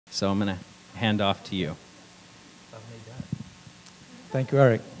So I'm going to hand off to you. Thank you,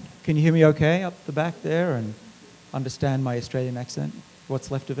 Eric. Can you hear me okay up the back there and understand my Australian accent,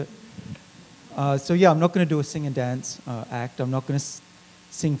 what's left of it? So yeah, I'm not going to do a sing and dance act. I'm not going to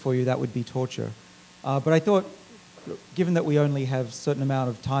sing for you. That would be torture. But I thought, given that we only have a certain amount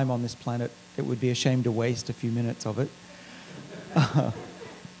of time on this planet, it would be a shame to waste a few minutes of it.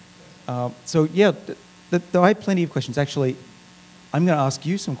 So yeah, I have plenty of questions. Actually, I'm going to ask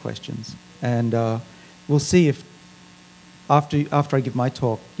you some questions, and we'll see if after I give my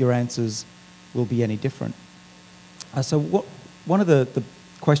talk, your answers will be any different. So one of the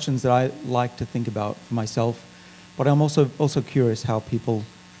questions that I like to think about for myself, but I'm also curious how people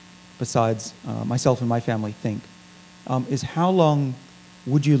besides myself and my family think, is how long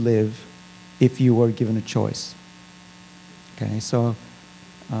would you live if you were given a choice? Okay, so,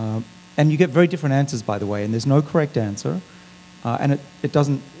 and you get very different answers, by the way, and there's no correct answer. And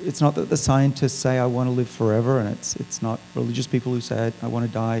it's not that the scientists say I want to live forever, and it's not religious people who say I want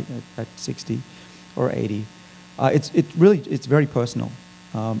to die at 60 or 80. It's very personal.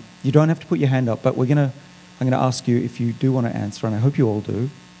 You don't have to put your hand up, but I'm gonna ask you if you do want to answer, and I hope you all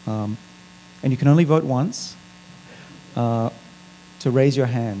do. And you can only vote once to raise your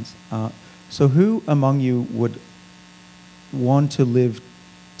hands. So who among you would want to live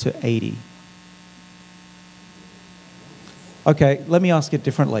to 80? Okay, let me ask it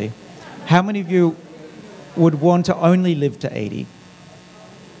differently. How many of you would want to only live to 80?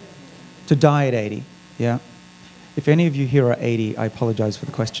 To die at 80, yeah? If any of you here are 80, I apologize for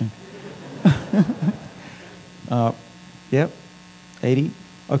the question. Yep, 80?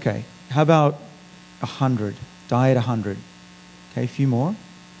 Okay, how about 100? Die at 100. Okay, a few more.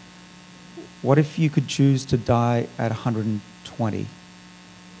 What if you could choose to die at 120?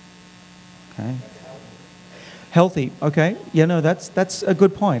 Okay. Healthy, okay. Yeah, no, that's a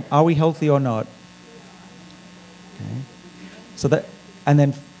good point. Are we healthy or not? Okay. So that, and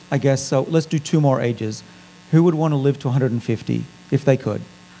then I guess, so let's do two more ages. Who would want to live to 150 if they could?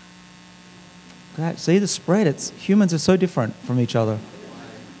 Okay, see the spread, humans are so different from each other.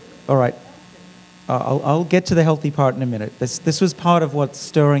 All right, I'll get to the healthy part in a minute. This was part of what's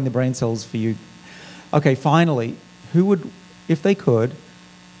stirring the brain cells for you. Okay, finally, who would, if they could,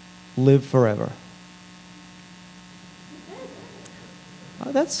 live forever?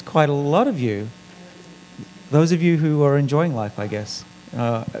 Oh, that's quite a lot of you. Those of you who are enjoying life, I guess.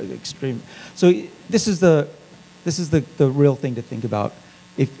 Extreme. So this is the real thing to think about.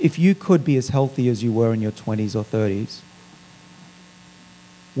 If you could be as healthy as you were in your 20s or 30s,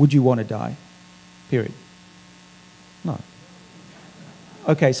 would you want to die? Period. No.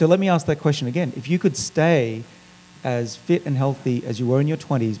 Okay, so let me ask that question again. If you could stay as fit and healthy as you were in your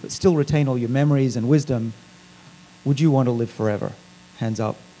 20s, but still retain all your memories and wisdom, would you want to live forever? Hands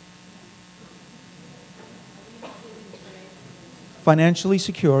up. Financially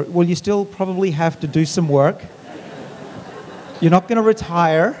secure. Well, you still probably have to do some work. You're not going to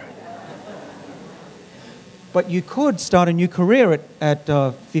retire. But you could start a new career at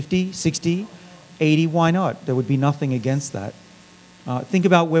 50, 60, 80. Why not? There would be nothing against that. Think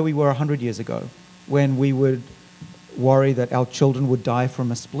about where we were 100 years ago, when we would worry that our children would die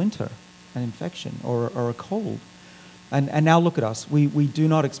from a splinter, an infection, or a cold. And now look at us. We do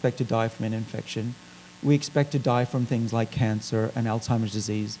not expect to die from an infection. We expect to die from things like cancer and Alzheimer's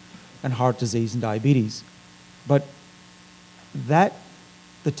disease and heart disease and diabetes. But the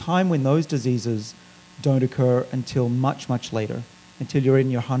time when those diseases don't occur until much, much later, until you're in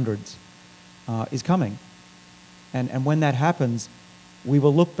your hundreds, is coming. And when that happens, we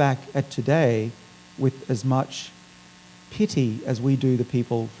will look back at today with as much pity as we do the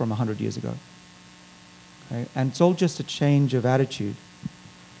people from 100 years ago. Okay? And it's all just a change of attitude.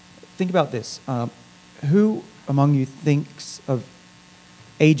 Think about this. Who among you thinks of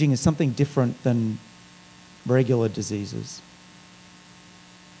aging as something different than regular diseases?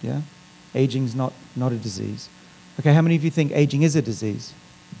 Yeah? Aging's not a disease. Okay, how many of you think aging is a disease?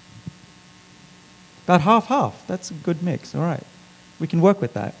 About half-half. That's a good mix. All right. We can work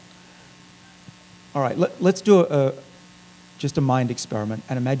with that. All right, let's do just a mind experiment,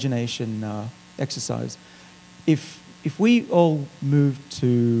 an imagination exercise. If we all moved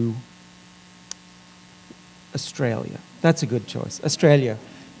to Australia, that's a good choice, Australia.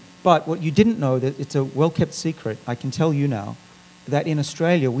 But what you didn't know, that it's a well-kept secret, I can tell you now, that in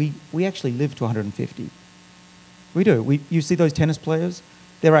Australia, we actually live to 150. We do. You see those tennis players?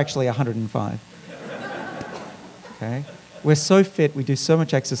 They're actually 105. Okay? We're so fit, we do so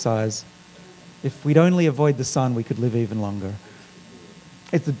much exercise. If we'd only avoid the sun, we could live even longer.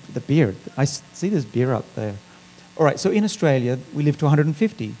 It's the beer. I see there's beer up there. All right, so in Australia, we live to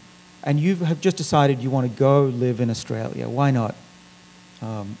 150, and you have just decided you want to go live in Australia. Why not?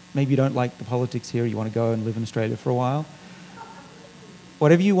 Maybe you don't like the politics here, you want to go and live in Australia for a while.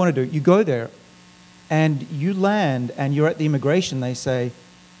 Whatever you want to do, you go there, and you land, and you're at the immigration, they say,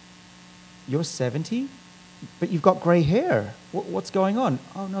 "You're 70, but you've got grey hair. What's going on?"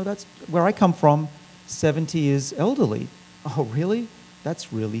 "Oh, no, that's where I come from. 70 is elderly." "Oh, really?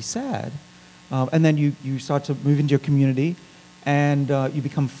 That's really sad." And then you start to move into your community, and you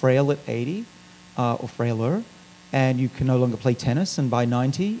become frail at 80 or frailer, and you can no longer play tennis, and by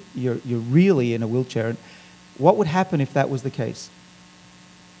 90, you're really in a wheelchair. What would happen if that was the case?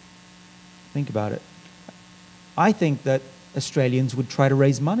 Think about it. I think that Australians would try to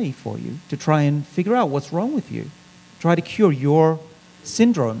raise money for you to try and figure out what's wrong with you, try to cure your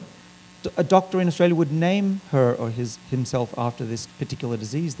syndrome. A doctor in Australia would name her or himself after this particular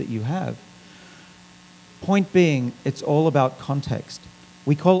disease that you have. Point being, it's all about context.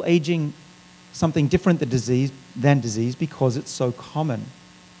 We call aging something different than disease because it's so common,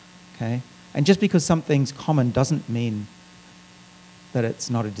 okay? And just because something's common doesn't mean that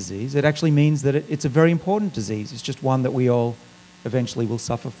it's not a disease. It actually means that it's a very important disease. It's just one that we all eventually will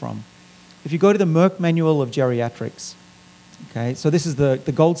suffer from. If you go to the Merck Manual of Geriatrics, okay, so this is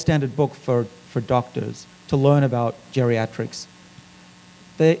the gold standard book for doctors to learn about geriatrics.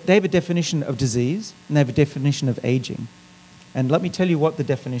 They have a definition of disease, and they have a definition of aging. And let me tell you what the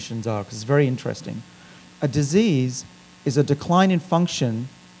definitions are, because it's very interesting. A disease is a decline in function,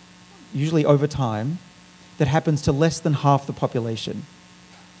 usually over time, that happens to less than half the population.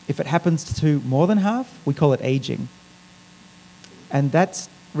 If it happens to more than half, we call it aging. And that's,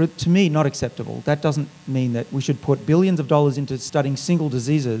 to me, not acceptable. That doesn't mean that we should put billions of dollars into studying single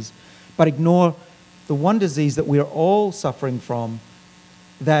diseases, but ignore the one disease that we are all suffering from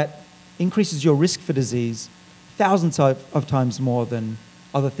that increases your risk for disease thousands of times more than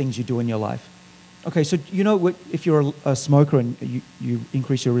other things you do in your life. Okay, so you know if you're a smoker and you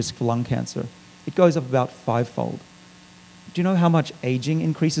increase your risk for lung cancer, it goes up about 5-fold. Do you know how much aging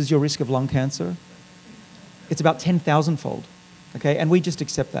increases your risk of lung cancer? It's about 10,000-fold. Okay, and we just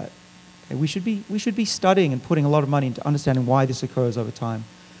accept that. Okay, we should be studying and putting a lot of money into understanding why this occurs over time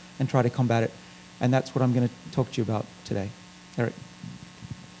and try to combat it. And that's what I'm going to talk to you about today. Eric.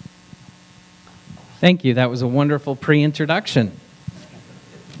 Thank you. That was a wonderful pre-introduction.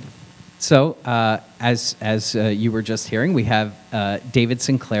 So, as you were just hearing, we have David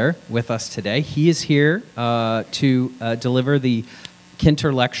Sinclair with us today. He is here to deliver the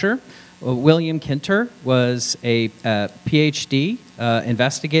Kinter Lecture. William Kinter was a Ph.D.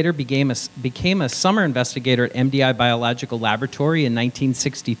 Investigator, became a summer investigator at MDI Biological Laboratory in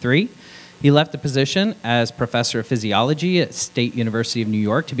 1963. He left the position as professor of physiology at State University of New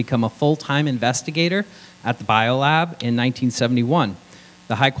York to become a full-time investigator at the Biolab in 1971.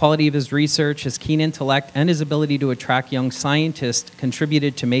 The high quality of his research, his keen intellect, and his ability to attract young scientists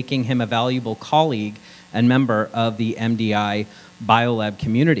contributed to making him a valuable colleague and member of the MDI Biolab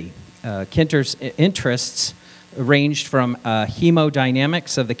community. Kinter's interests ranged from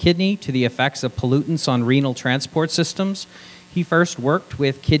hemodynamics of the kidney to the effects of pollutants on renal transport systems. He first worked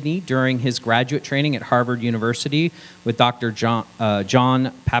with kidney during his graduate training at Harvard University with Dr. John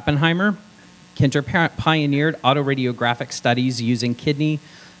Pappenheimer. Kinter pioneered autoradiographic studies using kidney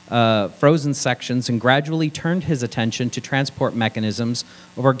frozen sections and gradually turned his attention to transport mechanisms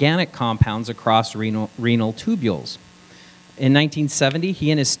of organic compounds across renal tubules. In 1970, he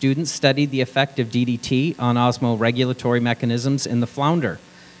and his students studied the effect of DDT on osmoregulatory mechanisms in the flounder.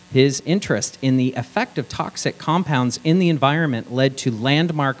 His interest in the effect of toxic compounds in the environment led to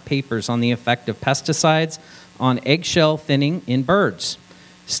landmark papers on the effect of pesticides on eggshell thinning in birds.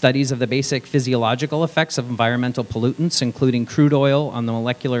 Studies of the basic physiological effects of environmental pollutants, including crude oil on the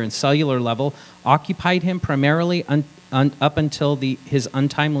molecular and cellular level, occupied him primarily up until his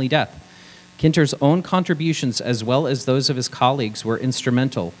untimely death. Kinter's own contributions, as well as those of his colleagues, were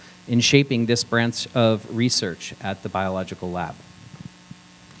instrumental in shaping this branch of research at the biological lab.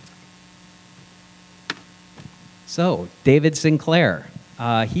 So, David Sinclair.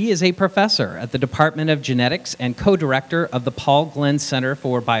 He is a professor at the Department of Genetics and co-director of the Paul Glenn Center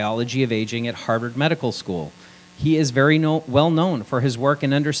for Biology of Aging at Harvard Medical School. He is very well known for his work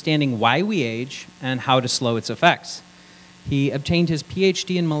in understanding why we age and how to slow its effects. He obtained his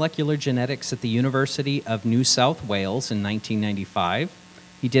Ph.D. in molecular genetics at the University of New South Wales in 1995.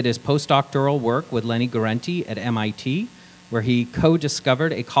 He did his postdoctoral work with Lenny Guarente at MIT, where he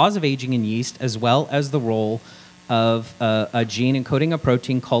co-discovered a cause of aging in yeast as well as the role of a gene encoding a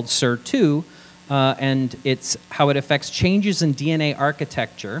protein called SIR2, and it's how it affects changes in DNA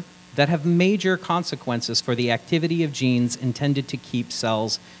architecture that have major consequences for the activity of genes intended to keep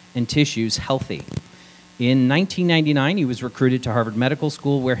cells and tissues healthy. In 1999, he was recruited to Harvard Medical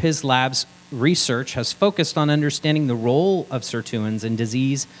School, where his lab's research has focused on understanding the role of sirtuins in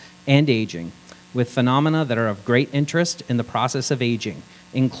disease and aging, with phenomena that are of great interest in the process of aging,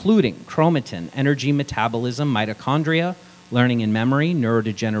 including chromatin, energy metabolism, mitochondria, learning and memory,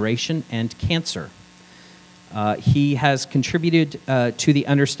 neurodegeneration, and cancer. He has contributed to the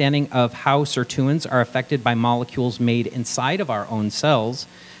understanding of how sirtuins are affected by molecules made inside of our own cells,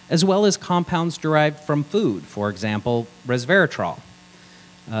 as well as compounds derived from food, for example, resveratrol.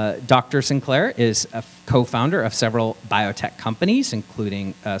 Dr. Sinclair is a co-founder of several biotech companies,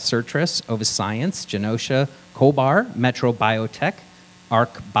 including Certris, Oviscience, Genosha, Cobar, Metro Biotech,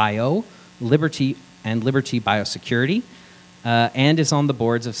 Arc Bio, Liberty, and Liberty Biosecurity, and is on the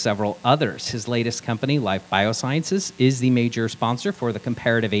boards of several others. His latest company, Life Biosciences, is the major sponsor for the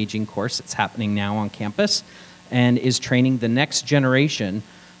comparative aging course that's happening now on campus, and is training the next generation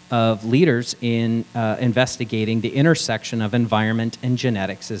of leaders in investigating the intersection of environment and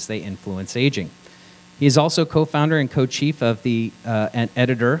genetics as they influence aging. He is also co-founder and co-chief of and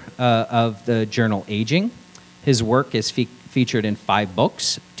editor of the journal Aging. His work is featured in 5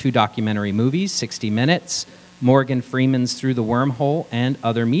 books, 2 documentary movies, 60 Minutes, Morgan Freeman's Through the Wormhole, and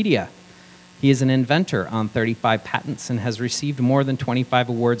other media. He is an inventor on 35 patents and has received more than 25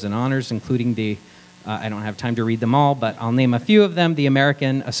 awards and honors, including the I don't have time to read them all, but I'll name a few of them: the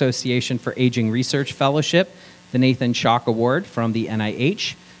American Association for Aging Research Fellowship, the Nathan Schock Award from the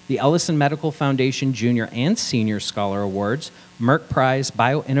NIH, the Ellison Medical Foundation Junior and Senior Scholar Awards, Merck Prize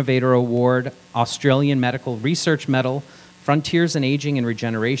Bioinnovator Award, Australian Medical Research Medal, Frontiers in Aging and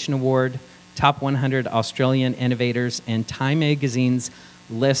Regeneration Award, Top 100 Australian Innovators, and Time Magazine's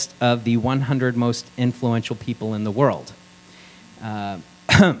list of the 100 most influential people in the world.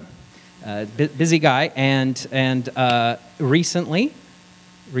 Busy guy, and recently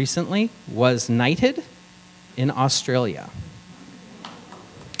was knighted in Australia.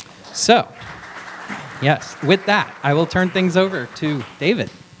 So, yes, with that, I will turn things over to David.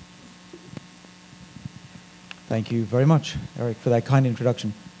 Thank you very much, Eric, for that kind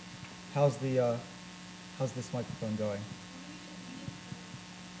introduction. How's this microphone going?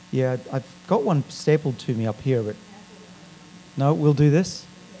 Yeah, I've got one stapled to me up here, but no, we'll do this.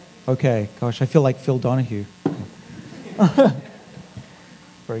 Okay, gosh, I feel like Phil Donahue.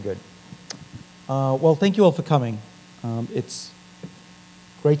 Very good. Well, thank you all for coming. It's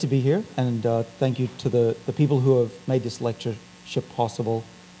great to be here, and thank you to the people who have made this lectureship possible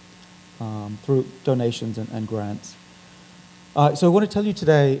through donations and grants. So I want to tell you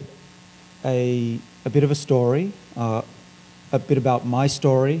today a bit of a story, a bit about my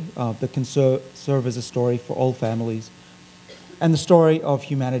story that can serve as a story for all families, and the story of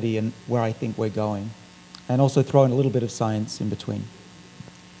humanity and where I think we're going, and also throw in a little bit of science in between.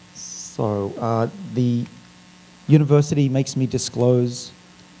 So the university makes me disclose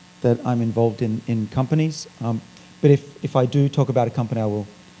that I'm involved in companies, but if I do talk about a company, I will,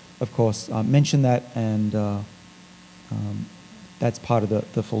 of course, mention that, and that's part of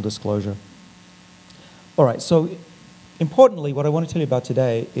the full disclosure. All right, so importantly, what I want to tell you about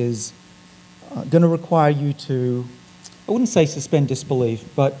today is going to require you to, I wouldn't say suspend disbelief,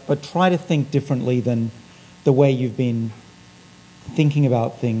 but try to think differently than the way you've been thinking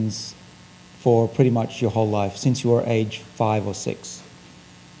about things for pretty much your whole life, since you were age 5 or 6.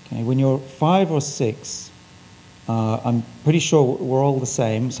 Okay, when you're 5 or 6, I'm pretty sure we're all the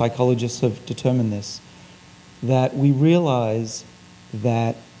same, psychologists have determined this, that we realize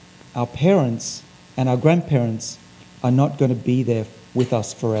that our parents and our grandparents are not going to be there with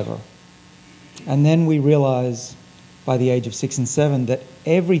us forever. And then we realize by the age of 6 and 7 that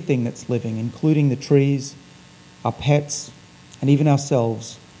everything that's living, including the trees, our pets, and even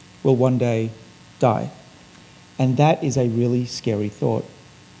ourselves, will one day die. And that is a really scary thought.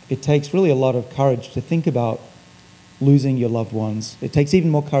 It takes really a lot of courage to think about losing your loved ones. It takes even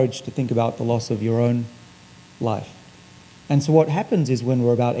more courage to think about the loss of your own life. And so what happens is when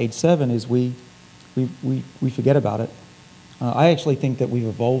we're about age 7 is we forget about it. I actually think that we've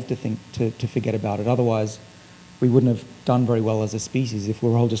evolved to forget about it. Otherwise, we wouldn't have done very well as a species if we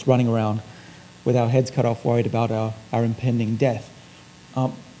were all just running around with our heads cut off, worried about our impending death.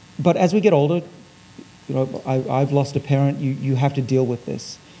 But as we get older, you know, I've lost a parent. You have to deal with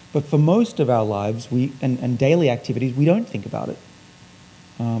this. But for most of our lives, and daily activities, we don't think about it.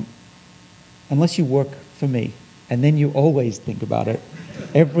 Unless you work for me, and then you always think about it.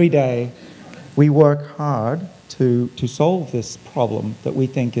 Every day, we work hard to solve this problem that we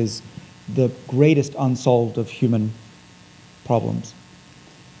think is the greatest unsolved of human problems.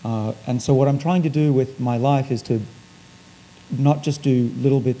 And so what I'm trying to do with my life is to not just do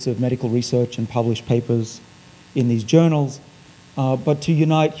little bits of medical research and publish papers in these journals, but to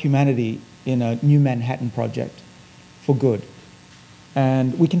unite humanity in a new Manhattan project for good.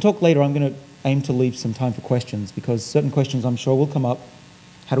 And we can talk later. I'm going to aim to leave some time for questions, because certain questions I'm sure will come up.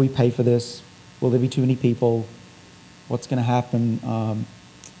 How do we pay for this? Will there be too many people? What's going to happen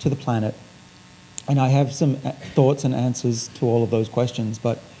to the planet? And I have some thoughts and answers to all of those questions.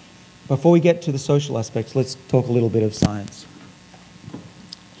 But before we get to the social aspects, let's talk a little bit of science.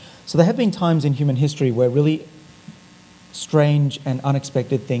 So there have been times in human history where really strange and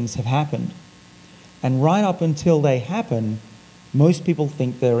unexpected things have happened. And right up until they happen, most people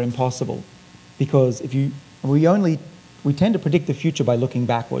think they're impossible. Because we tend to predict the future by looking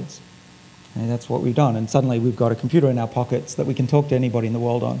backwards. And that's what we've done. And suddenly we've got a computer in our pockets that we can talk to anybody in the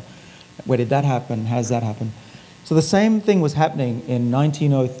world on. Where did that happen? How does that happen? So the same thing was happening in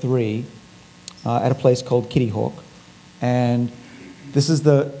 1903 at a place called Kitty Hawk. And this is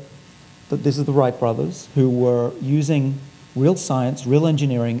the Wright brothers, who were using real science, real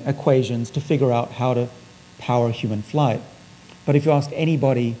engineering equations to figure out how to power human flight. But if you ask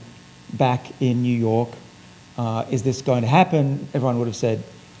anybody back in New York, is this going to happen? Everyone would have said,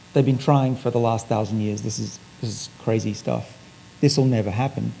 they've been trying for the last 1,000 years. This is crazy stuff. This will never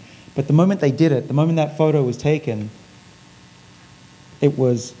happen. But the moment they did it, the moment that photo was taken, it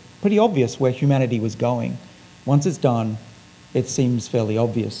was pretty obvious where humanity was going. Once it's done, it seems fairly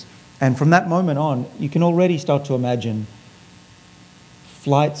obvious. And from that moment on, you can already start to imagine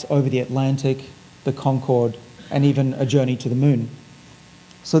flights over the Atlantic, the Concorde, and even a journey to the moon.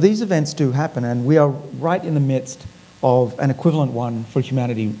 So these events do happen, and we are right in the midst of an equivalent one for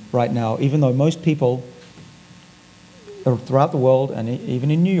humanity right now, even though most people throughout the world, and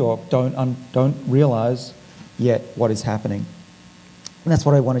even in New York, don't realize yet what is happening. And that's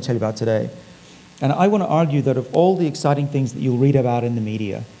what I want to tell you about today. And I want to argue that of all the exciting things that you'll read about in the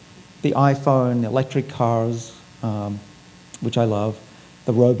media, the iPhone, the electric cars, which I love,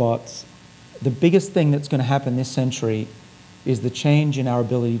 the robots, the biggest thing that's going to happen this century is the change in our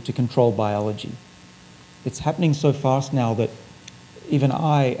ability to control biology. It's happening so fast now that even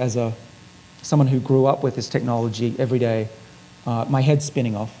I, as someone who grew up with this technology every day, my head's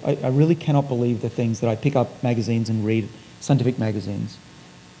spinning off. I really cannot believe the things that I pick up magazines and read, scientific magazines.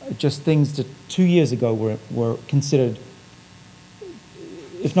 Just things that 2 years ago were considered,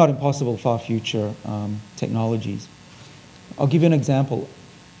 if not impossible, far future technologies. I'll give you an example.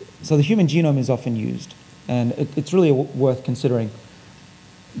 So the human genome is often used, and it's really worth considering.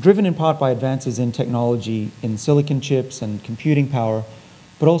 Driven in part by advances in technology, in silicon chips and computing power,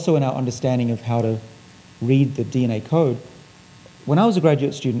 but also in our understanding of how to read the DNA code. When I was a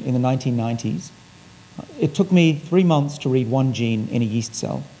graduate student in the 1990s, it took me 3 months to read one gene in a yeast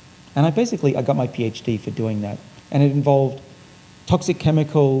cell. And I got my Ph.D. for doing that. And it involved toxic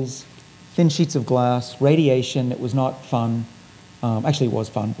chemicals, thin sheets of glass, radiation. It was not fun. Actually, it was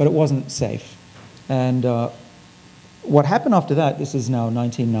fun, but it wasn't safe. And what happened after that, this is now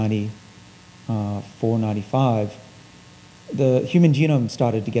 1994, 95, the human genome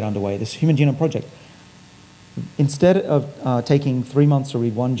started to get underway, this Human Genome Project. Instead of taking 3 months to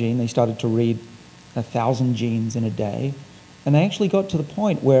read one gene, they started to read 1,000 genes in a day. And they actually got to the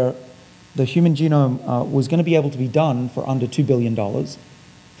point where the human genome was going to be able to be done for under $2 billion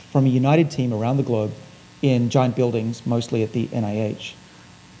from a united team around the globe in giant buildings, mostly at the NIH.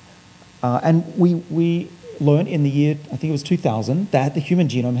 And we learned in the year, I think it was 2000, that the human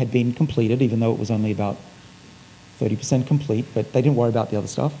genome had been completed, even though it was only about 30% complete, but they didn't worry about the other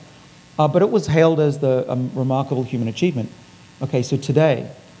stuff. But it was hailed as the remarkable human achievement. Okay, so today,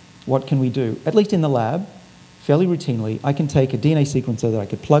 what can we do? At least in the lab, fairly routinely, I can take a DNA sequencer that I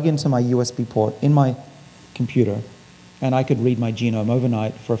could plug into my USB port in my computer, and I could read my genome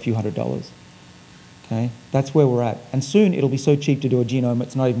overnight for a few $100s. Okay, that's where we're at. And soon it'll be so cheap to do a genome,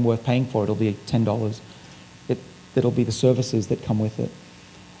 it's not even worth paying for it. It'll be $10. It'll be the services that come with it.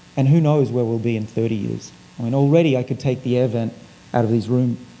 And who knows where we'll be in 30 years. I mean, already I could take the air vent out of these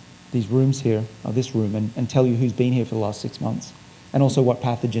rooms here, or this room, and tell you who's been here for the last 6 months, and also what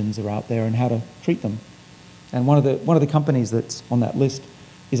pathogens are out there and how to treat them. And one of the companies that's on that list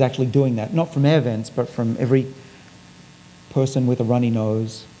is actually doing that, not from air vents, but from every person with a runny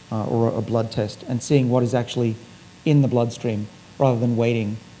nose or a blood test, and seeing what is actually in the bloodstream, rather than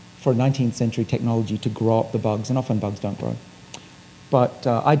waiting for 19th century technology to grow up the bugs, and often bugs don't grow. But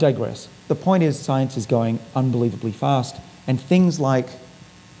I digress. The point is, science is going unbelievably fast, and things like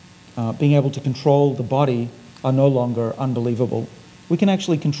being able to control the body are no longer unbelievable. We can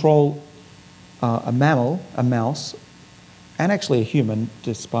actually control a mammal, a mouse, and actually a human,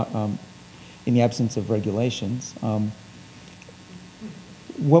 despite, in the absence of regulations.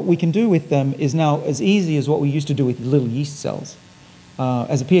 What we can do with them is now as easy as what we used to do with little yeast cells.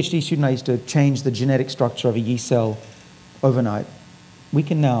 As a PhD student, I used to change the genetic structure of a yeast cell overnight. We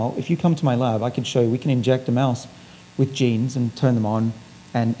can now, if you come to my lab, I can show you, we can inject a mouse with genes and turn them on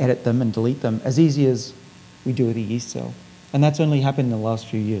and edit them and delete them as easy as we do with a yeast cell. And that's only happened in the last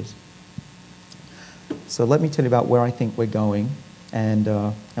few years. So let me tell you about where I think we're going and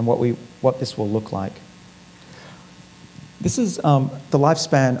what this will look like. This is the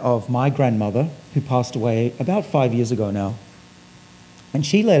lifespan of my grandmother, who passed away about 5 years ago now. And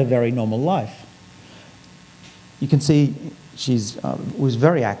she led a very normal life. You can see she was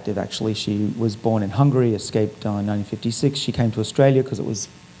very active, actually. She was born in Hungary, escaped in 1956. She came to Australia because it was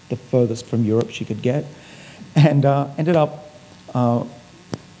the furthest from Europe she could get, and ended up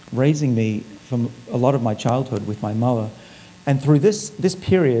raising me from a lot of my childhood with my mother. And through this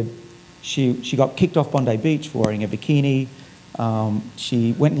period, she got kicked off Bondi Beach for wearing a bikini.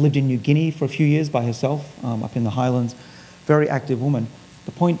 She went and lived in New Guinea for a few years by herself, up in the highlands. Very active woman.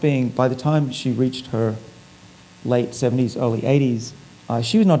 The point being, by the time she reached her late 70s, early 80s,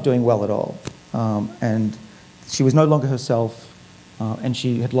 she was not doing well at all. And she was no longer herself, and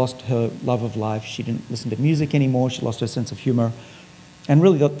she had lost her love of life. She didn't listen to music anymore. She lost her sense of humor. And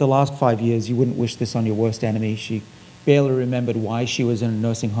really, the last 5 years, you wouldn't wish this on your worst enemy. She barely remembered why she was in a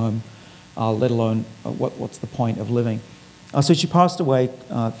nursing home, let alone what's the point of living. So she passed away,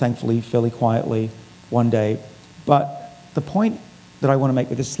 thankfully, fairly quietly one day. But the point that I want to make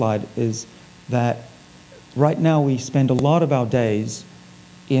with this slide is that right now we spend a lot of our days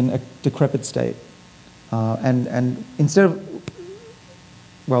in a decrepit state. And instead of,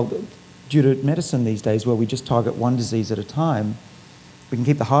 well, due to medicine these days where we just target one disease at a time, we can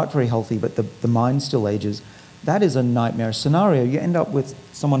keep the heart very healthy, but the mind still ages. That is a nightmare scenario. You end up with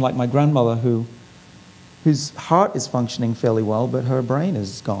someone like my grandmother whose heart is functioning fairly well, but her brain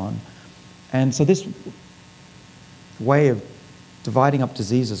is gone. And so this way of dividing up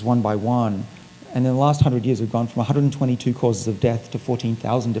diseases one by one, and in the last 100 years we've gone from 122 causes of death to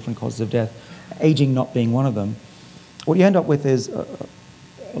 14,000 different causes of death, aging not being one of them. What you end up with is a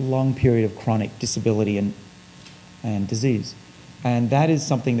long period of chronic disability and disease. And that is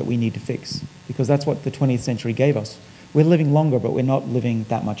something that we need to fix, because that's what the 20th century gave us. We're living longer, but we're not living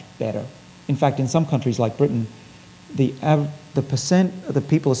that much better. In fact, in some countries like Britain, the percent of the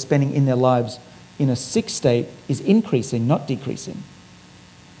people are spending in their lives in a sick state is increasing, not decreasing.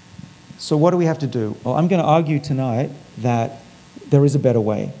 So what do we have to do? Well, I'm going to argue tonight that there is a better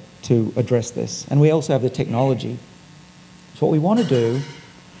way to address this. And we also have the technology. So what we want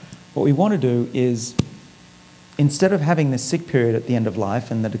to do is, instead of having this sick period at the end of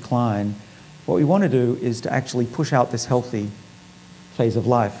life and the decline, what we want to do is to actually push out this healthy phase of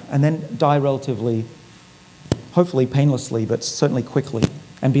life and then die relatively, hopefully painlessly, but certainly quickly,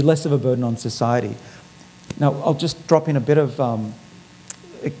 and be less of a burden on society. Now, I'll just drop in a bit of,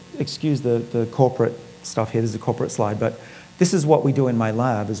 excuse the corporate stuff here, this is a corporate slide, but this is what we do in my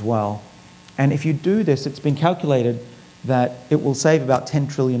lab as well. And if you do this, it's been calculated that it will save about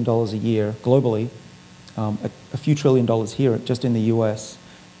 $10 trillion a year globally, a few $trillion here, just in the US,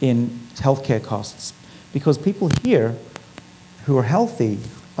 in healthcare costs. Because people here who are healthy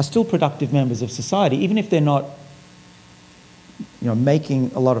are still productive members of society, even if they're not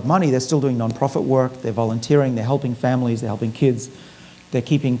making a lot of money, they're still doing non-profit work, they're volunteering, they're helping families, they're helping kids, they're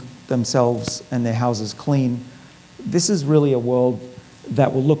keeping themselves and their houses clean. This is really a world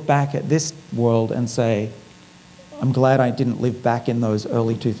that will look back at this world and say, I'm glad I didn't live back in those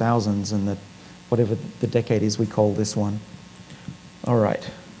early 2000s and whatever the decade is we call this one. All right.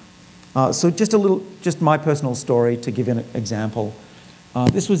 So just my personal story to give an example.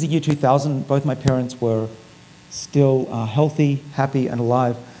 This was the year 2000. Both my parents were still healthy, happy, and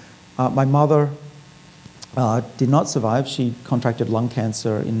alive. My mother did not survive. She contracted lung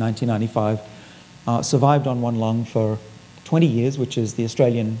cancer in 1995, survived on one lung for 20 years, which is the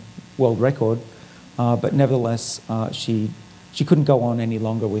Australian world record. But nevertheless, she couldn't go on any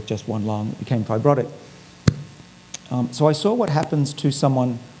longer with just one lung. It became fibrotic. So I saw what happens to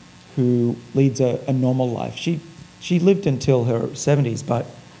someone who leads a normal life. She lived until her 70s, but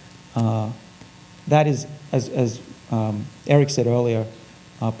that is, as Eric said earlier,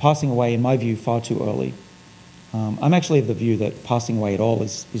 passing away, in my view, far too early. I'm actually of the view that passing away at all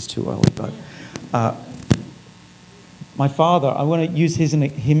is too early, but my father, I want to use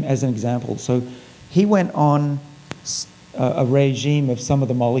him as an example. So he went on a regime of some of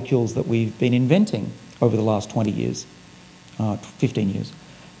the molecules that we've been inventing over the last 20 years, 15 years.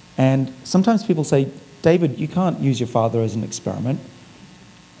 And sometimes people say, David, you can't use your father as an experiment.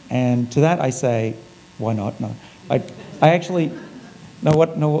 And to that I say, why not? No. I actually,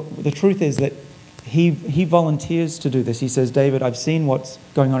 the truth is that he volunteers to do this. He says, David, I've seen what's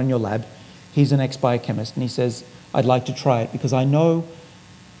going on in your lab. He's an ex-biochemist, and he says, I'd like to try it because I know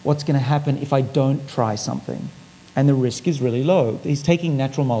what's going to happen if I don't try something. And the risk is really low. He's taking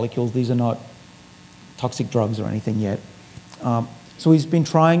natural molecules. These are not toxic drugs or anything yet. So he's been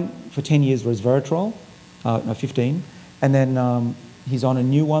trying for 10 years resveratrol, 15. And then he's on a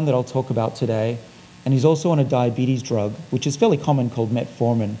new one that I'll talk about today. And he's also on a diabetes drug, which is fairly common, called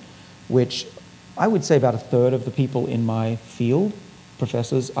metformin, which I would say about a third of the people in my field,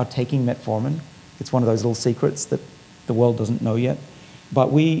 professors, are taking metformin. It's one of those little secrets that the world doesn't know yet. But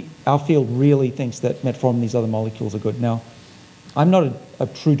our field really thinks that metformin and these other molecules are good. Now, I'm not a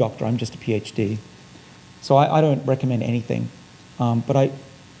true doctor, I'm just a Ph.D. So I don't recommend anything. But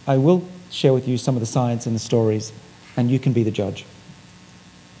I will share with you some of the science and the stories, and you can be the judge.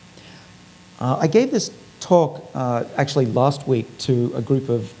 I gave this talk actually last week to a group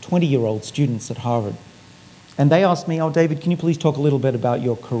of 20-year-old students at Harvard. And they asked me, oh, David, can you please talk a little bit about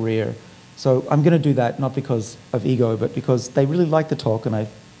your career? So I'm going to do that not because of ego, but because they really liked the talk, and I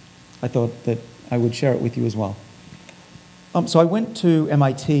thought that I would share it with you as well. So I went to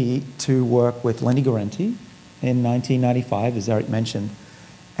MIT to work with Lenny Guarente in 1995, as Eric mentioned.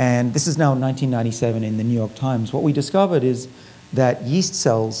 And this is now 1997 in the New York Times. What we discovered is that yeast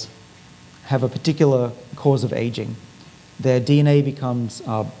cells have a particular cause of aging. Their DNA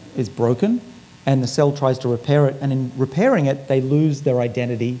is broken, and the cell tries to repair it. And in repairing it, they lose their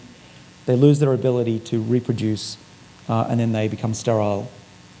identity. They lose their ability to reproduce, and then they become sterile,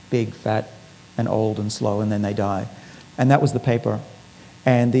 big, fat, and old and slow, and then they die. And that was the paper.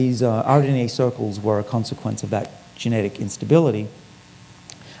 And these RNA circles were a consequence of that genetic instability.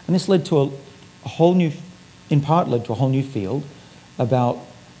 And this led to a whole new field about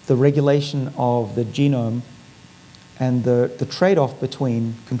the regulation of the genome and the trade-off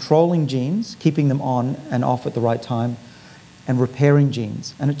between controlling genes, keeping them on and off at the right time, and repairing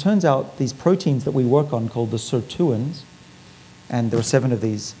genes. And it turns out these proteins that we work on, called the sirtuins, and there are 7 of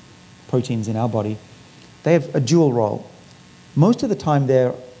these proteins in our body, they have a dual role. Most of the time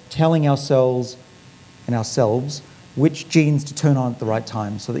they're telling our cells and ourselves which genes to turn on at the right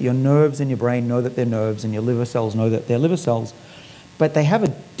time, so that your nerves in your brain know that they're nerves and your liver cells know that they're liver cells. But they have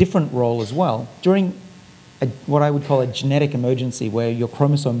a different role as well. During what I would call a genetic emergency, where your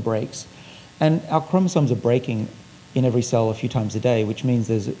chromosome breaks, and our chromosomes are breaking in every cell a few times a day, which means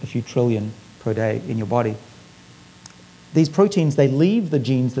there's a few trillion per day in your body. These proteins, they leave the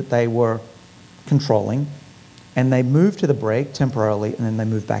genes that they were controlling, and they move to the break temporarily, and then they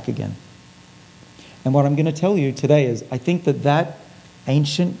move back again. And what I'm going to tell you today is, I think that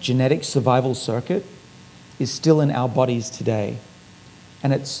ancient genetic survival circuit is still in our bodies today.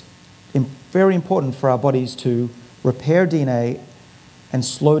 And it's very important for our bodies to repair DNA and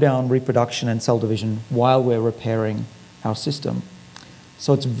slow down reproduction and cell division while we're repairing our system.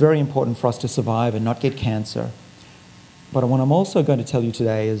 So it's very important for us to survive and not get cancer. But what I'm also going to tell you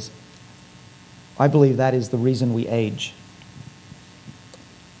today is, I believe that is the reason we age.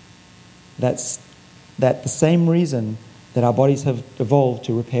 That the same reason that our bodies have evolved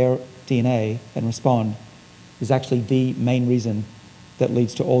to repair DNA and respond is actually the main reason that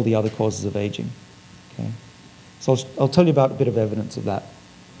leads to all the other causes of aging. Okay? So I'll tell you about a bit of evidence of that.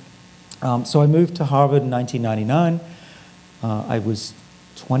 So I moved to Harvard in 1999. I was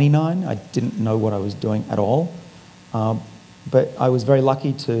 29. I didn't know what I was doing at all. But I was very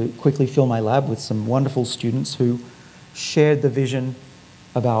lucky to quickly fill my lab with some wonderful students who shared the vision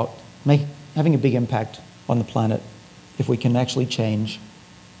about having a big impact on the planet if we can actually change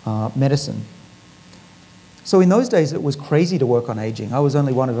medicine. So in those days, it was crazy to work on aging. I was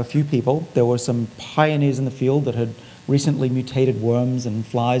only one of a few people. There were some pioneers in the field that had recently mutated worms and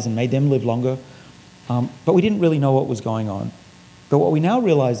flies and made them live longer. But we didn't really know what was going on. But what we now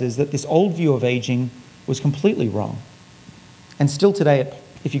realize is that this old view of aging was completely wrong. And still today,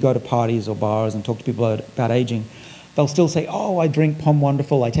 if you go to parties or bars and talk to people about aging, they'll still say, oh, I drink POM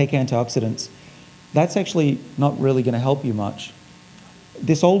Wonderful, I take antioxidants. That's actually not really going to help you much.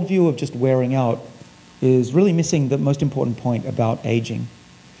 This old view of just wearing out is really missing the most important point about aging.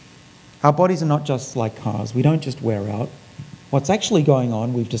 Our bodies are not just like cars. We don't just wear out. What's actually going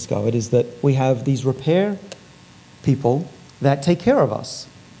on, we've discovered, is that we have these repair people that take care of us.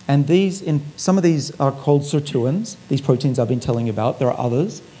 And some of these are called sirtuins, these proteins I've been telling you about. There are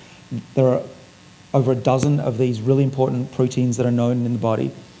others. There are over a dozen of these really important proteins that are known in the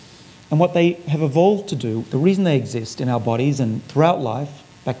body. And what they have evolved to do, the reason they exist in our bodies and throughout life,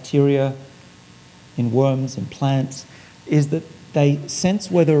 bacteria, in worms and plants is that they sense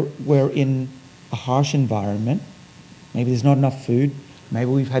whether we're in a harsh environment. Maybe there's not enough food. Maybe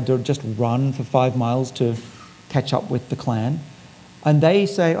we've had to just run for 5 miles to catch up with the clan. And they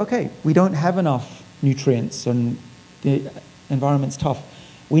say, okay, we don't have enough nutrients and the environment's tough.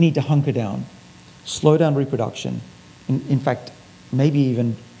 We need to hunker down, slow down reproduction. In fact, maybe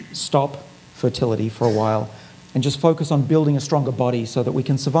even stop fertility for a while and just focus on building a stronger body so that we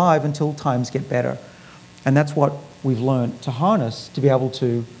can survive until times get better. And that's what we've learned to harness to be able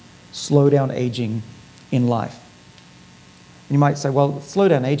to slow down aging in life. And you might say, well, slow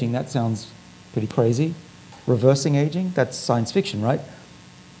down aging, that sounds pretty crazy. Reversing aging, that's science fiction, right?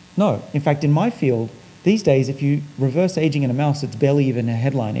 No. In fact, in my field, these days, if you reverse aging in a mouse, it's barely even a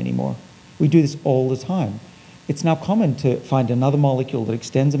headline anymore. We do this all the time. It's now common to find another molecule that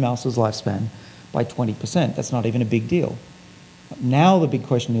extends a mouse's lifespan by 20%. That's not even a big deal. Now the big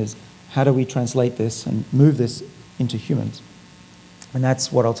question is, how do we translate this and move this into humans? And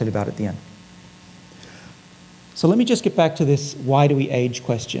that's what I'll tell you about at the end. So let me just get back to this why do we age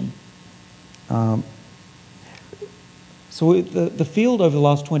question. So the field over the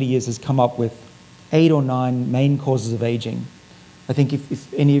last 20 years has come up with 8 or 9 main causes of aging. I think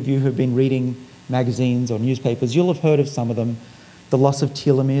if any of you have been reading magazines or newspapers, you'll have heard of some of them. The loss of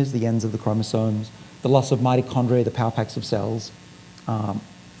telomeres, the ends of the chromosomes, the loss of mitochondria, the power packs of cells,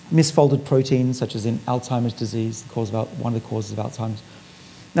 misfolded proteins, such as in Alzheimer's disease, one of the causes of Alzheimer's.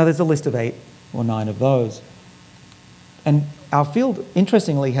 Now, there's a list of 8 or 9 of those. And our field,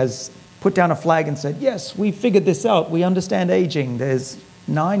 interestingly, has put down a flag and said, yes, we figured this out. We understand aging. There's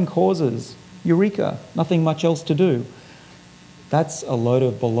 9 causes. Eureka. Nothing much else to do. That's a load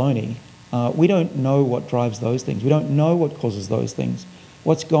of baloney. We don't know what drives those things. We don't know what causes those things.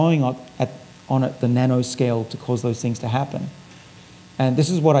 What's going on at the nanoscale to cause those things to happen? And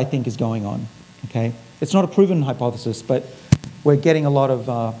this is what I think is going on. Okay, it's not a proven hypothesis, but we're getting a lot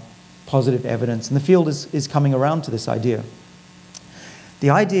of positive evidence, and the field is coming around to this idea. The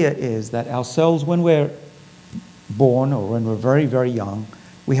idea is that our cells, when we're born or when we're very, very young,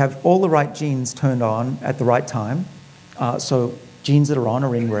 we have all the right genes turned on at the right time. So genes that are on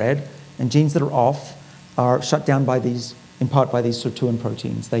are in red, and genes that are off are shut down by these, in part by these sirtuin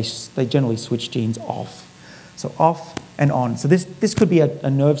proteins. They generally switch genes off. So off and on. So this could be a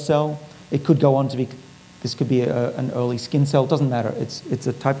nerve cell. It could go on to be, this could be an early skin cell. It doesn't matter. It's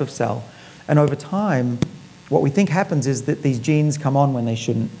a type of cell. And over time, what we think happens is that these genes come on when they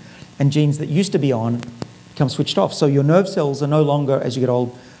shouldn't, and genes that used to be on become switched off. So your nerve cells are no longer, as you get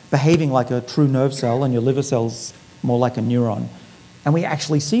old, behaving like a true nerve cell, and your liver cells more like a neuron. And we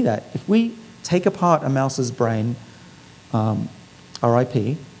actually see that. If we take apart a mouse's brain,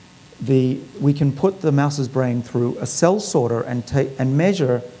 RIP, we can put the mouse's brain through a cell sorter and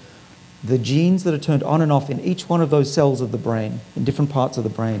measure the genes that are turned on and off in each one of those cells of the brain, in different parts of the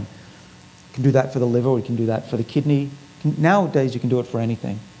brain. We can do that for the liver, we can do that for the kidney. Nowadays, you can do it for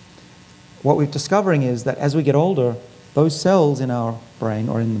anything. What we're discovering is that as we get older, those cells in our brain,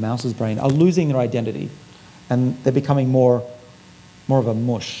 or in the mouse's brain, are losing their identity. And they're becoming more of a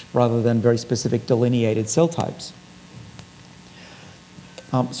mush, rather than very specific delineated cell types.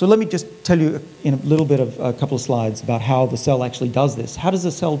 So let me just tell you in a little bit of a couple of slides about how the cell actually does this. How does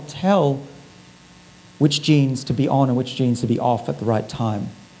the cell tell which genes to be on and which genes to be off at the right time?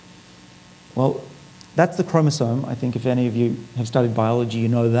 Well, that's the chromosome. I think if any of you have studied biology, you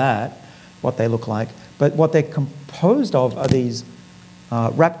know that, what they look like. But what they're composed of are these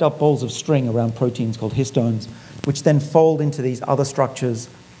wrapped up balls of string around proteins called histones, which then fold into these other structures.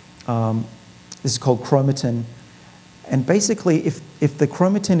 This is called chromatin. And basically, if the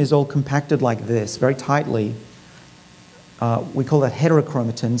chromatin is all compacted like this, very tightly, we call that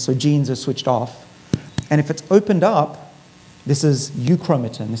heterochromatin, so genes are switched off. And if it's opened up, this is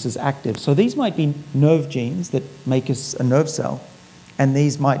euchromatin, this is active. So these might be nerve genes that make us a nerve cell, and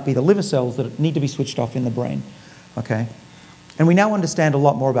these might be the liver cells that need to be switched off in the brain, okay? And we now understand a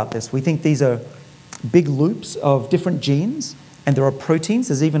lot more about this. We think these are big loops of different genes, and there are proteins.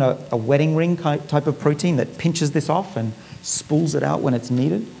 There's even a wedding ring type of protein that pinches this off and spools it out when it's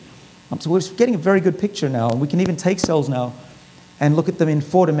needed. So we're getting a very good picture now, and we can even take cells now and look at them in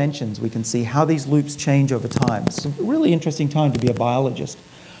 4 dimensions. We can see how these loops change over time. It's a really interesting time to be a biologist.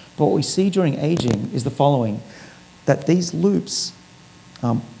 But what we see during aging is the following, that these loops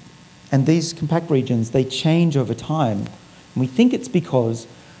and these compact regions, they change over time. And we think it's because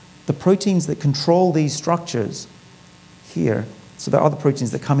the proteins that control these structures here, so there are other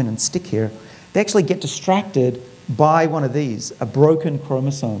proteins that come in and stick here, they actually get distracted by one of these, a broken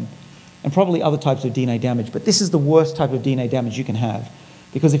chromosome, and probably other types of DNA damage. But this is the worst type of DNA damage you can have.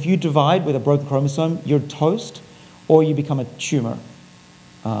 Because if you divide with a broken chromosome, you're toast or you become a tumor.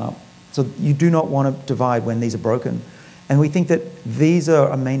 So you do not want to divide when these are broken. And we think that these are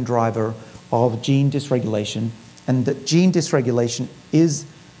a main driver of gene dysregulation, and that gene dysregulation is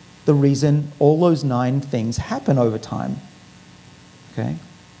the reason all those 9 things happen over time, okay?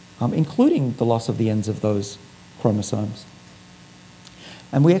 Including the loss of the ends of those chromosomes.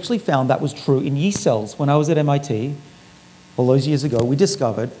 And we actually found that was true in yeast cells. When I was at MIT, all those years ago, we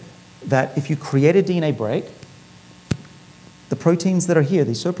discovered that if you create a DNA break, the proteins that are here,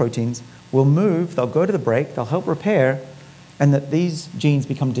 these SER proteins, will move, they'll go to the break, they'll help repair, and that these genes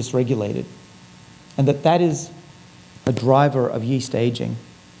become dysregulated. And that is a driver of yeast aging.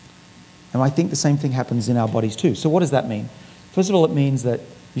 And I think the same thing happens in our bodies too. So what does that mean? First of all, it means that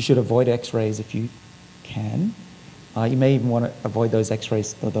you should avoid X-rays if you can. You may even want to avoid those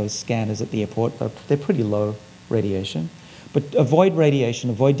X-rays or those scanners at the airport. They're pretty low radiation. But avoid radiation,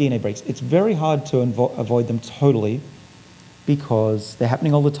 avoid DNA breaks. It's very hard to avoid them totally because they're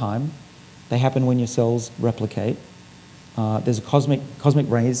happening all the time. They happen when your cells replicate. There's a cosmic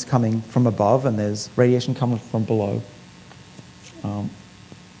rays coming from above, and there's radiation coming from below. And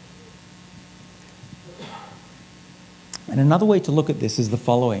another way to look at this is the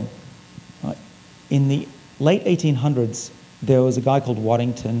following. In the late 1800s, there was a guy called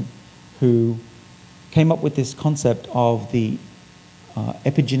Waddington who came up with this concept of the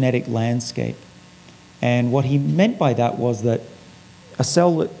epigenetic landscape. And what he meant by that was that a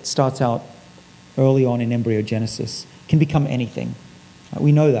cell that starts out early on in embryogenesis can become anything.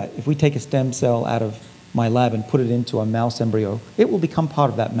 We know that. If we take a stem cell out of my lab and put it into a mouse embryo, it will become part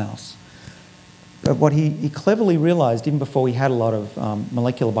of that mouse. But what he cleverly realized, even before we had a lot of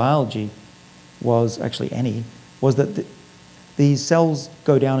molecular biology, was that these cells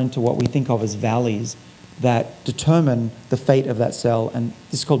go down into what we think of as valleys that determine the fate of that cell, and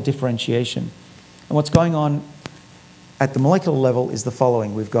this is called differentiation. And what's going on at the molecular level is the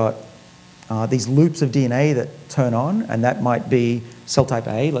following. We've got these loops of DNA that turn on, and that might be cell type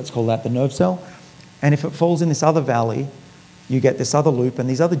A, let's call that the nerve cell. And if it falls in this other valley, you get this other loop, and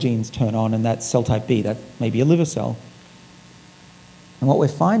these other genes turn on, and that's cell type B, that may be a liver cell. And what we're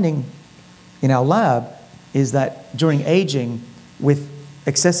finding in our lab is that during aging, with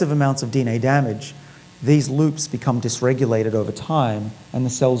excessive amounts of DNA damage, these loops become dysregulated over time, and the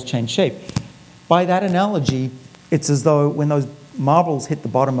cells change shape. By that analogy, it's as though when those marbles hit the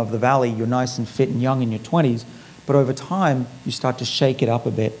bottom of the valley, you're nice and fit and young in your 20s, but over time, you start to shake it up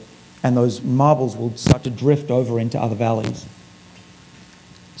a bit, and those marbles will start to drift over into other valleys.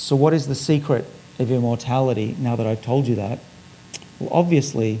 So what is the secret of immortality, now that I've told you that? Well,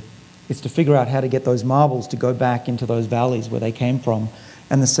 obviously, it's to figure out how to get those marbles to go back into those valleys where they came from,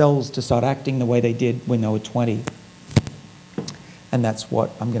 and the cells to start acting the way they did when they were 20. And that's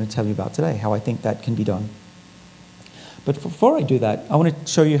what I'm going to tell you about today, how I think that can be done. But before I do that, I want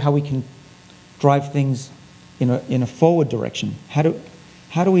to show you how we can drive things in a forward direction. How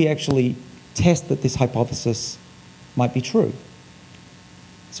do we actually test that this hypothesis might be true?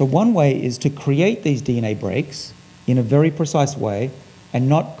 So one way is to create these DNA breaks in a very precise way and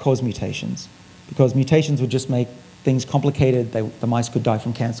not cause mutations, because mutations would just make things complicated. The mice could die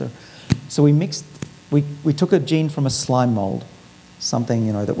from cancer. So we took a gene from a slime mold,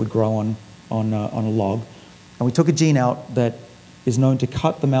 something that would grow on a log, and we took a gene out that is known to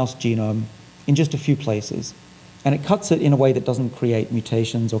cut the mouse genome in just a few places, and it cuts it in a way that doesn't create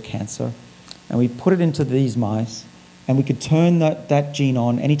mutations or cancer. And we put it into these mice, and we could turn that gene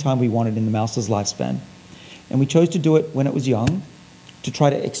on anytime we wanted in the mouse's lifespan. And we chose to do it when it was young to try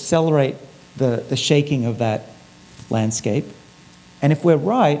to accelerate the shaking of that landscape. And if we're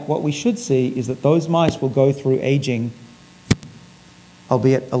right, what we should see is that those mice will go through aging,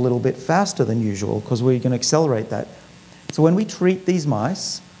 albeit a little bit faster than usual, because we're going to accelerate that. So when we treat these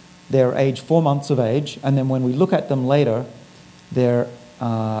mice, they're age 4 months of age, and then when we look at them later, they're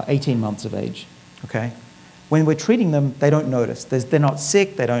 18 months of age, okay? When we're treating them, they don't notice. They're not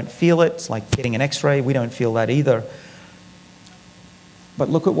sick, they don't feel it. It's like getting an X-ray, we don't feel that either. But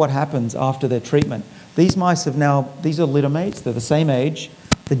look at what happens after their treatment. These mice have now, these are littermates, they're the same age.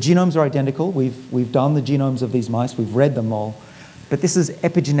 The genomes are identical. We've done the genomes of these mice, we've read them all. But this is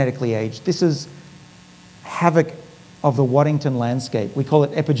epigenetically aged. This is havoc of the Waddington landscape. We call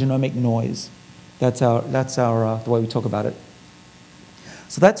it epigenomic noise. That's the way we talk about it.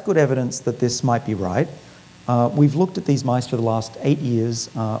 So that's good evidence that this might be right. We've looked at these mice for the last 8 years.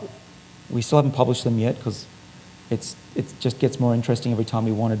 We still haven't published them yet because it just gets more interesting every time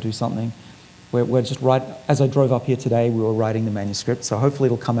we want to do something. We're just as I drove up here today, we were writing the manuscript, so hopefully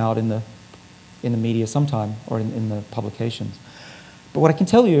it'll come out in the media sometime or in the publications. But what I can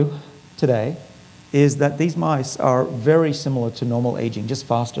tell you today is that these mice are very similar to normal aging, just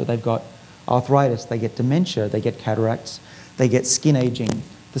faster. They've got arthritis, they get dementia, they get cataracts, they get skin aging.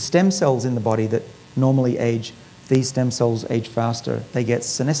 The stem cells in the body that normally age, these stem cells age faster. They get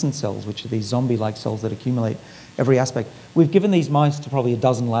senescent cells, which are these zombie-like cells that accumulate every aspect. We've given these mice to probably a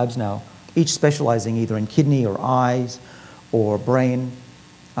dozen labs now, each specializing either in kidney or eyes or brain.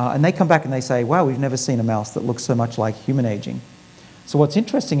 And they come back and they say, wow, we've never seen a mouse that looks so much like human aging. So what's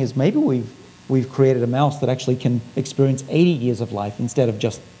interesting is maybe we've created a mouse that actually can experience 80 years of life instead of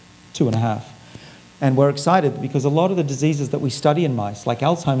just 2.5. And we're excited because a lot of the diseases that we study in mice, like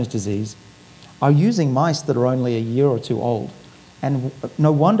Alzheimer's disease, are using mice that are only a year or two old. And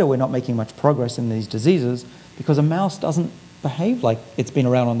no wonder we're not making much progress in these diseases, because a mouse doesn't behave like it's been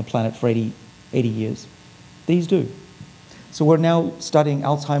around on the planet for 80 years. These do. So we're now studying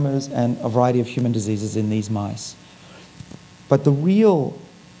Alzheimer's and a variety of human diseases in these mice. But the real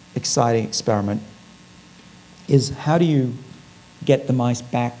exciting experiment is, how do you get the mice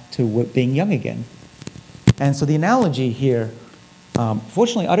back to being young again? And so the analogy here,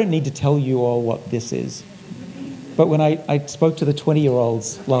 fortunately, I don't need to tell you all what this is. But when I spoke to the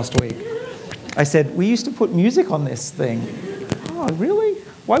 20-year-olds last week, I said, we used to put music on this thing. Oh, really?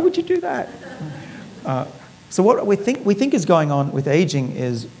 Why would you do that? So what we think is going on with aging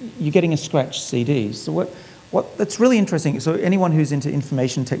is you're getting a scratch CD. So that's really interesting. So anyone who's into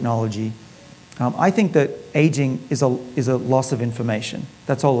information technology, I think that aging is a loss of information.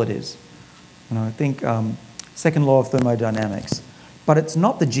 That's all it is. I think second law of thermodynamics. But it's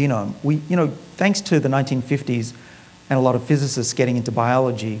not the genome. Thanks to the 1950s and a lot of physicists getting into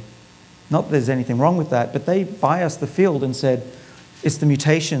biology, not that there's anything wrong with that, but they biased the field and said it's the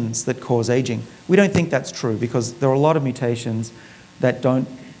mutations that cause aging. We don't think that's true, because there are a lot of mutations that don't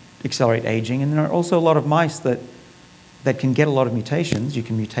accelerate aging, and there are also a lot of mice that can get a lot of mutations. You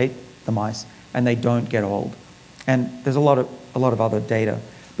can mutate the mice, and they don't get old. And there's a lot of other data.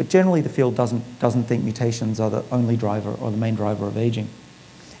 But generally, the field doesn't think mutations are the only driver or the main driver of aging.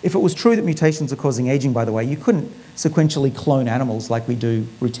 If it was true that mutations are causing aging, by the way, you couldn't sequentially clone animals like we do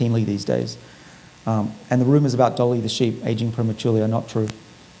routinely these days. And the rumors about Dolly the sheep aging prematurely are not true.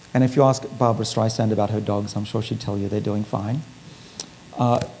 And if you ask Barbara Streisand about her dogs, I'm sure she'd tell you they're doing fine.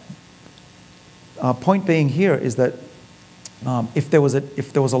 Point being here is that if there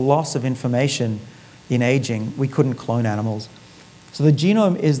was a loss of information in aging, we couldn't clone animals. So the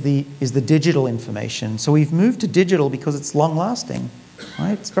genome is the digital information. So we've moved to digital because it's long-lasting.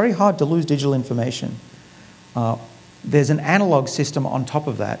 Right? It's very hard to lose digital information. There's an analog system on top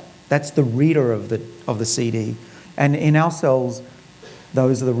of that. That's the reader of the CD. And in our cells,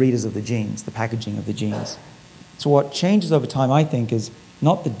 those are the readers of the genes, the packaging of the genes. So what changes over time, I think, is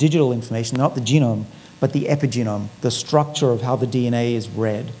not the digital information, not the genome, but the epigenome, the structure of how the DNA is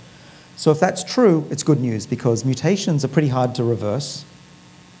read. So if that's true, it's good news, because mutations are pretty hard to reverse,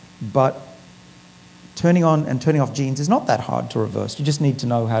 but turning on and turning off genes is not that hard to reverse. You just need to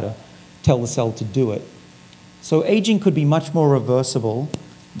know how to tell the cell to do it. So aging could be much more reversible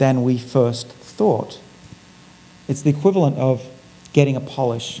than we first thought. It's the equivalent of getting a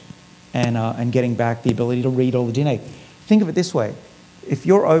polish and getting back the ability to read all the DNA. Think of it this way. If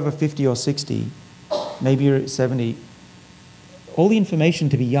you're over 50 or 60, maybe you're 70, all the information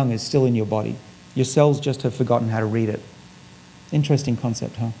to be young is still in your body. Your cells just have forgotten how to read it. Interesting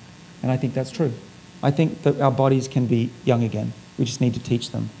concept, huh? And I think that's true. I think that our bodies can be young again. We just need to teach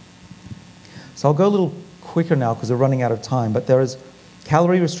them. So I'll go a little quicker now because we're running out of time, but there is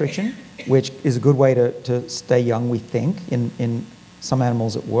calorie restriction, which is a good way to stay young, we think. In some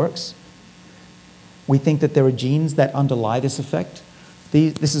animals it works. We think that there are genes that underlie this effect.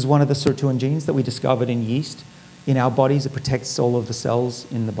 This is one of the sirtuin genes that we discovered in yeast. In our bodies, it protects all of the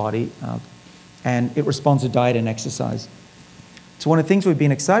cells in the body, and it responds to diet and exercise. So one of the things we've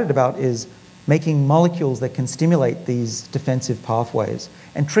been excited about is making molecules that can stimulate these defensive pathways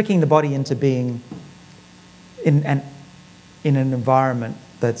and tricking the body into being in an environment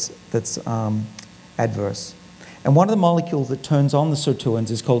that's adverse. And one of the molecules that turns on the sirtuins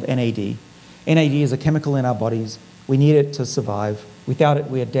is called NAD. NAD is a chemical in our bodies. We need it to survive. Without it,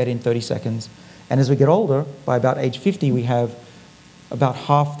 we are dead in 30 seconds. And as we get older, by about age 50, we have about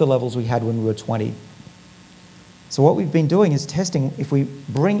half the levels we had when we were 20. So what we've been doing is testing, if we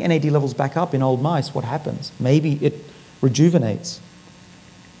bring NAD levels back up in old mice, what happens? Maybe it rejuvenates.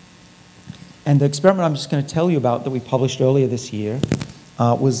 And the experiment I'm just going to tell you about that we published earlier this year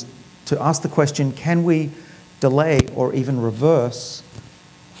was to ask the question, can we delay or even reverse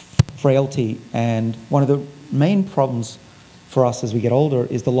frailty? And one of the main problems for us as we get older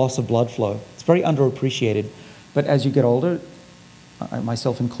is the loss of blood flow. It's very underappreciated, but as you get older,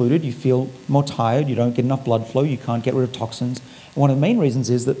 myself included, you feel more tired, you don't get enough blood flow, you can't get rid of toxins. And one of the main reasons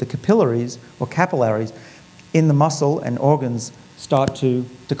is that the capillaries or capillaries in the muscle and organs start to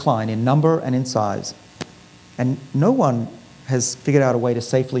decline in number and in size. And no one has figured out a way to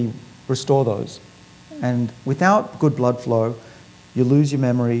safely restore those. And without good blood flow, you lose your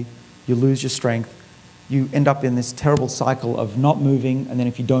memory, you lose your strength, you end up in this terrible cycle of not moving, and then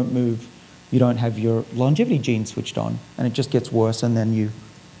if you don't move, you don't have your longevity gene switched on, and it just gets worse, and then you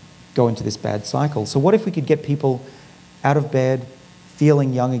go into this bad cycle. So what if we could get people out of bed,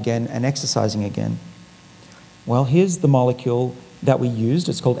 feeling young again, and exercising again? Well, here's the molecule that we used.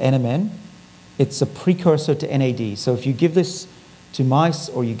 It's called NMN. It's a precursor to NAD. So if you give this to mice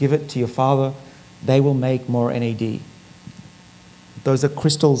or you give it to your father, they will make more NAD. Those are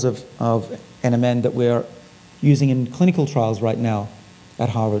crystals of NMN that we're using in clinical trials right now at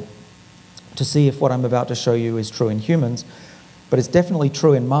Harvard to see if what I'm about to show you is true in humans. But it's definitely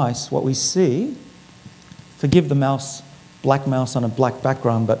true in mice. What we see, forgive the mouse, black mouse on a black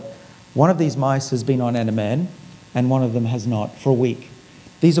background, but one of these mice has been on NMN and one of them has not for a week.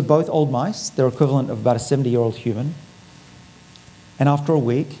 These are both old mice. They're equivalent of about a 70-year-old human. And after a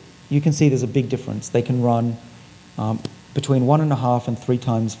week, you can see there's a big difference. They can run between 1.5 and 3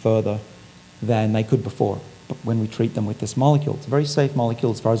 times further than they could before when we treat them with this molecule. It's a very safe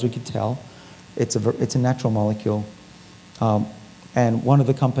molecule as far as we could tell. It's a natural molecule. And one of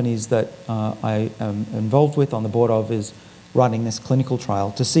the companies that I am involved with, on the board of, is running this clinical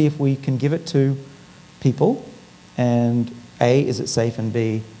trial to see if we can give it to people, and A, is it safe, and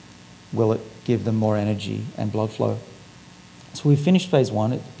B, will it give them more energy and blood flow. So we've finished phase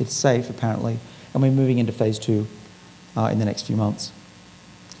 1, it's safe apparently, and we're moving into phase 2 in the next few months.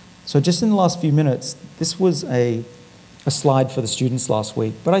 So just in the last few minutes, this was a slide for the students last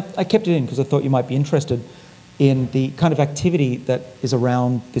week, but I kept it in because I thought you might be interested in the kind of activity that is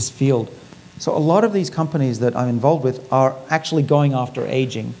around this field. So a lot of these companies that I'm involved with are actually going after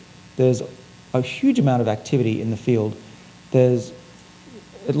aging. There's a huge amount of activity in the field. There's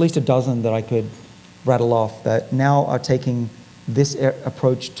at least a dozen that I could rattle off that now are taking this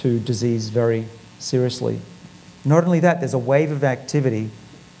approach to disease very seriously. Not only that, there's a wave of activity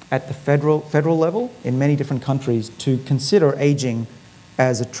at the federal level in many different countries to consider aging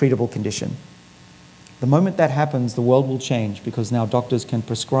as a treatable condition. The moment that happens, the world will change because now doctors can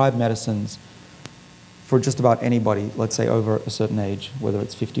prescribe medicines for just about anybody, let's say over a certain age, whether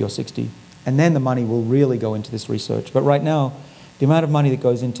it's 50 or 60. And then the money will really go into this research. But right now, the amount of money that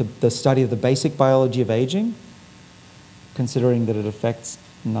goes into the study of the basic biology of aging, considering that it affects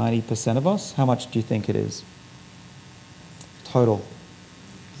 90% of us, how much do you think it is? Total.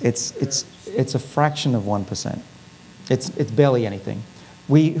 It's a fraction of 1%. It's barely anything.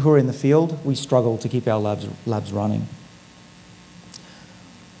 We who are in the field, we struggle to keep our labs running.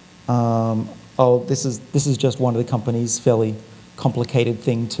 This is just one of the companies, fairly complicated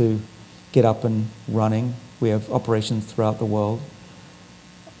thing to get up and running. We have operations throughout the world.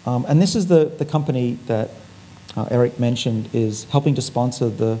 And this is the company that Eric mentioned is helping to sponsor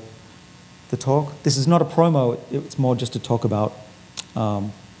the talk. This is not a promo, it's more just to talk about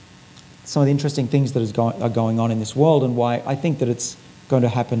some of the interesting things that are going on in this world and why I think that it's going to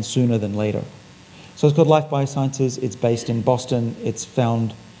happen sooner than later. So it's called Life Biosciences. It's based in Boston. It's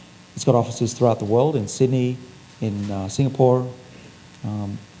got offices throughout the world, in Sydney, in Singapore,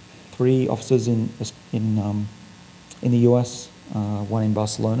 3 offices in the US, 1 in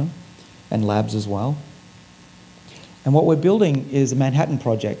Barcelona, and labs as well. And what we're building is a Manhattan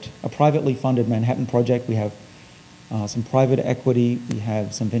project, a privately funded Manhattan project. We have some private equity, we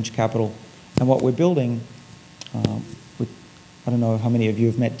have some venture capital, and what we're building, I don't know how many of you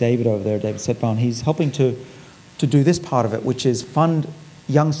have met David over there, David Setbaum. He's helping to do this part of it, which is fund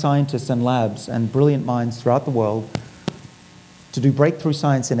young scientists and labs and brilliant minds throughout the world to do breakthrough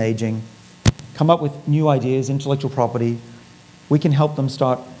science in aging, come up with new ideas, intellectual property. We can help them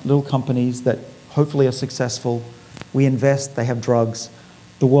start little companies that hopefully are successful. We invest, they have drugs.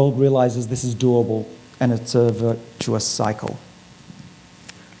 The world realizes this is doable, and it's a virtuous cycle.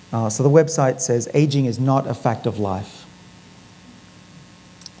 So the website says, aging is not a fact of life.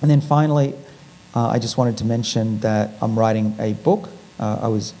 And then finally, I just wanted to mention that I'm writing a book. I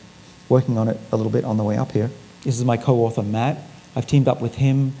was working on it a little bit on the way up here. This is my co-author, Matt. I've teamed up with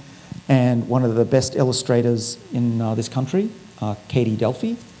him and one of the best illustrators in this country, Katie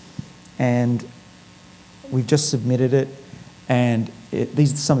Delphi. And we've just submitted it. And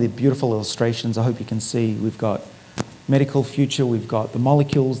these are some of the beautiful illustrations I hope you can see. We've got medical future. We've got the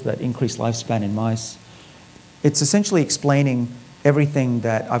molecules that increase lifespan in mice. It's essentially explaining everything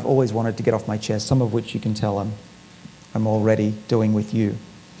that I've always wanted to get off my chest, some of which you can tell I'm already doing with you.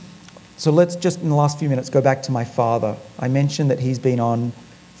 So let's just, in the last few minutes, go back to my father. I mentioned that he's been on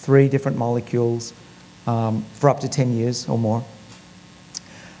 3 different molecules for up to 10 years or more.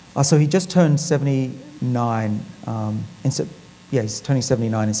 So he just turned 79. He's turning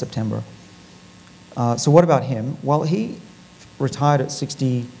 79 in September. So what about him? Well, he retired at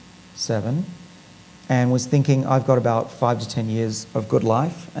 67 and was thinking, I've got about 5 to 10 years of good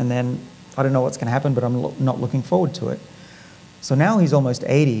life, and then I don't know what's going to happen, but I'm not looking forward to it. So now he's almost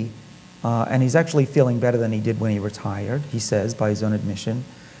 80, and he's actually feeling better than he did when he retired, he says, by his own admission.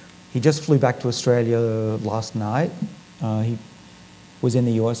 He just flew back to Australia last night. He was in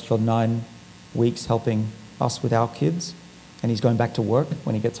the US for 9 weeks helping us with our kids, and he's going back to work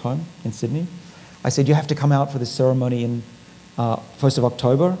when he gets home in Sydney. I said, you have to come out for the ceremony in 1st of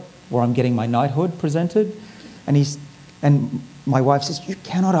October, where I'm getting my knighthood presented. And my wife says, you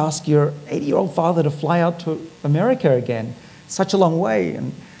cannot ask your 80-year-old father to fly out to America again. Such a long way.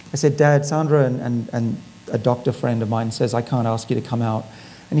 And I said, Dad, Sandra and a doctor friend of mine says, I can't ask you to come out.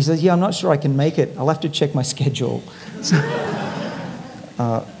 And he says, yeah, I'm not sure I can make it. I'll have to check my schedule.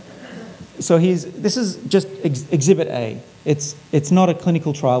 So this is just Exhibit A. It's not a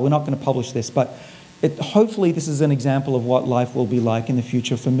clinical trial. We're not going to publish this, but hopefully this is an example of what life will be like in the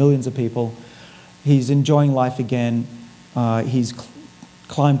future for millions of people. He's enjoying life again. He's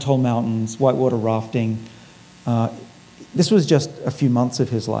climbed tall mountains, whitewater rafting. This was just a few months of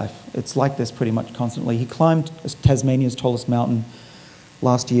his life. It's like this pretty much constantly. He climbed Tasmania's tallest mountain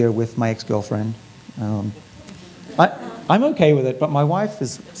last year with my ex-girlfriend. I'm okay with it, but my wife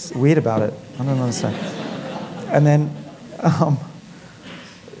is weird about it. I don't understand. And then,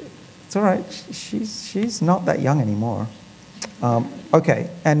 it's all right. She's not that young anymore. Okay,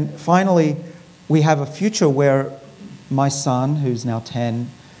 and finally, we have a future where my son, who's now 10,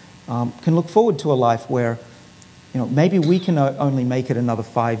 can look forward to a life where, maybe we can only make it another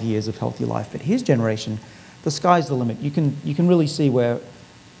 5 years of healthy life, but his generation, the sky's the limit. You can really see where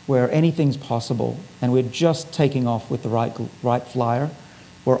anything's possible, and we're just taking off with the right flyer.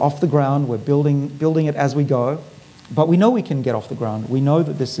 We're off the ground. We're building it as we go, but we know we can get off the ground. We know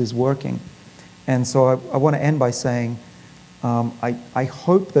that this is working, and so I want to end by saying I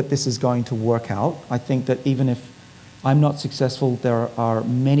hope that this is going to work out. I think that even if I'm not successful, there are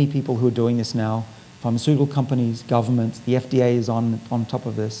many people who are doing this now. Pharmaceutical companies, governments, the FDA is on top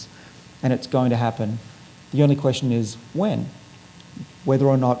of this, and it's going to happen. The only question is when. Whether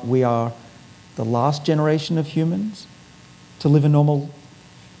or not we are the last generation of humans to live a normal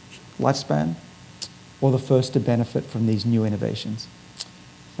lifespan, or the first to benefit from these new innovations.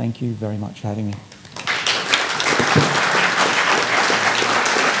 Thank you very much for having me.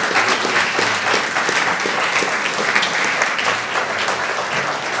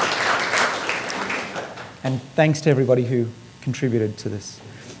 And thanks to everybody who contributed to this.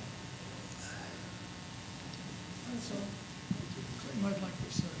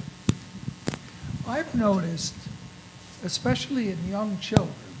 I've noticed, especially in young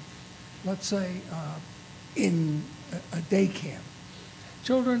children, let's say in a day camp,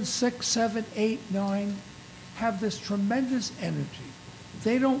 children 6, 7, 8, 9 have this tremendous energy.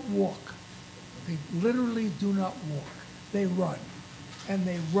 They don't walk. They literally do not walk. They run. And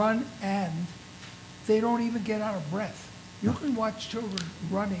they run and they don't even get out of breath. You can watch children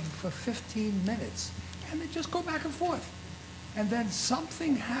running for 15 minutes and they just go back and forth. And then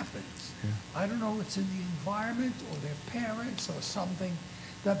something happens. I don't know, it's in the environment or their parents or something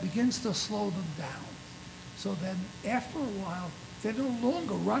that begins to slow them down. So then after a while, they're no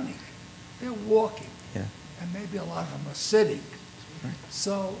longer running. They're walking. Yeah. And maybe a lot of them are sitting. Right.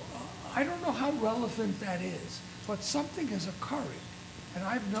 So I don't know how relevant that is, but something is occurring. And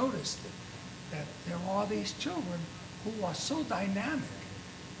I've noticed that there are these children who are so dynamic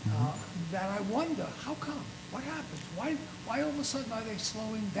that I wonder, how come? What happens? Why all of a sudden are they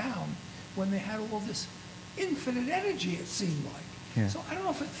slowing down when they had all this infinite energy, it seemed like? Yeah. So I don't know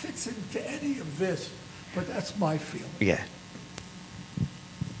if it fits into any of this, but that's my feeling. Yeah.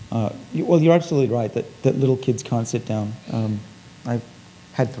 Well, you're absolutely right that little kids can't sit down. I've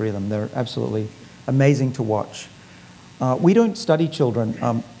had 3 of them. They're absolutely amazing to watch. We don't study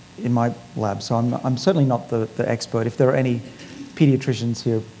children in my lab, so I'm certainly not the expert. If there are any pediatricians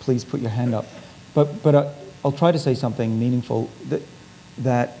here, please put your hand up. But I'll try to say something meaningful,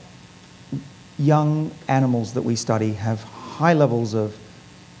 that young animals that we study have high levels of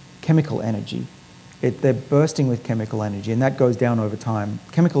chemical energy. They're bursting with chemical energy, and that goes down over time.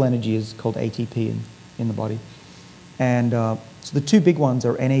 Chemical energy is called ATP in the body. And so the 2 big ones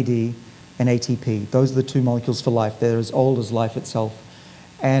are NAD and ATP. Those are the 2 molecules for life. They're as old as life itself.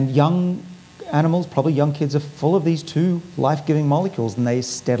 And young animals, probably young kids, are full of these two life-giving molecules, and they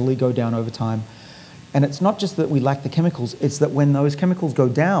steadily go down over time. And it's not just that we lack the chemicals, it's that when those chemicals go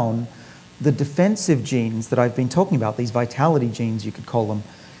down, the defensive genes that I've been talking about, these vitality genes you could call them,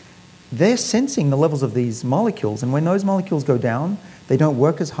 they're sensing the levels of these molecules. And when those molecules go down, they don't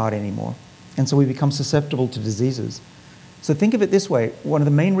work as hard anymore. And so we become susceptible to diseases. So think of it this way. One of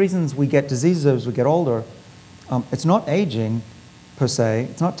the main reasons we get diseases as we get older, it's not aging per se,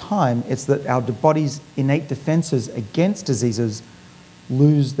 it's not time, it's that our body's innate defenses against diseases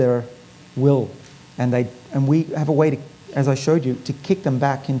lose their will. And we have a way to, as I showed you, to kick them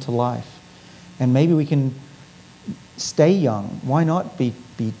back into life. And maybe we can stay young. Why not be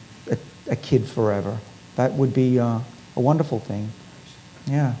a kid forever? That would be a wonderful thing.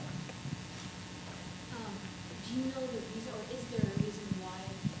 Yeah. Do you know the reason, or is there a reason why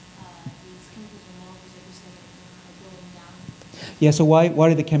these chemicals or molecules that you said are going down? Yeah, so why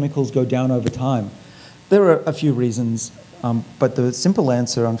do the chemicals go down over time? There are a few reasons, but the simple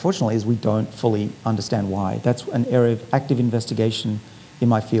answer, unfortunately, is we don't fully understand why. That's an area of active investigation in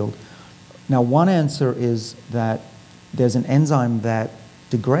my field. Now, one answer is that there's an enzyme that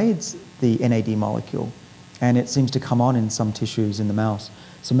degrades the NAD molecule, and it seems to come on in some tissues in the mouse.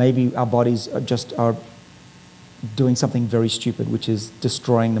 So maybe our bodies are doing something very stupid, which is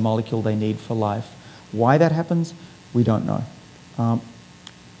destroying the molecule they need for life. Why that happens, we don't know.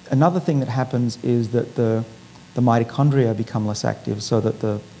 Another thing that happens is that the mitochondria become less active, so that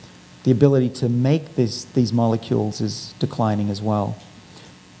the ability to make these molecules is declining as well.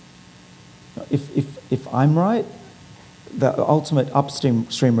 If I'm right, the ultimate upstream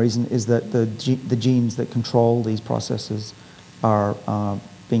reason is that the genes that control these processes are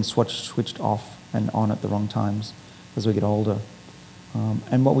being switched off and on at the wrong times as we get older.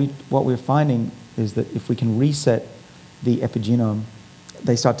 And what we're finding is that if we can reset the epigenome,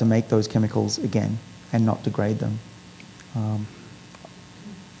 they start to make those chemicals again and not degrade them. I'm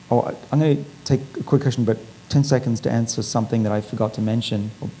going to take a quick question, but 10 seconds to answer something that I forgot to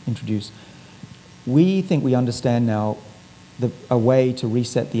mention or introduce. We think we understand now a way to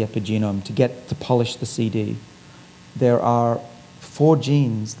reset the epigenome, to polish the CD. There are 4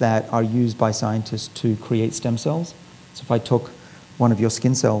 genes that are used by scientists to create stem cells. So if I took one of your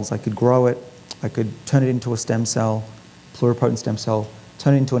skin cells, I could grow it, I could turn it into a stem cell, pluripotent stem cell,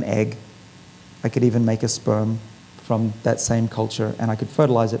 turn it into an egg. I could even make a sperm from that same culture, and I could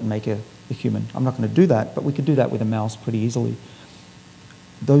fertilize it and make a human. I'm not going to do that, but we could do that with a mouse pretty easily.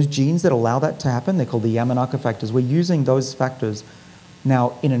 Those genes that allow that to happen, they're called the Yamanaka factors. We're using those factors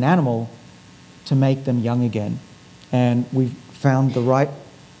now in an animal to make them young again. And we've found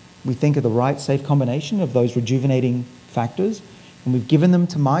we think of the right safe combination of those rejuvenating factors. And we've given them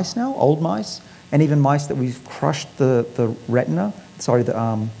to mice now, old mice, and even mice that we've crushed the retina,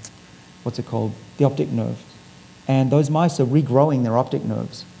 what's it called? The optic nerve. And those mice are regrowing their optic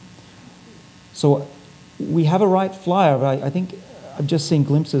nerves. So we have a right flyer, but I think I've just seen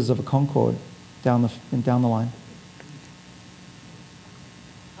glimpses of a Concorde down the line.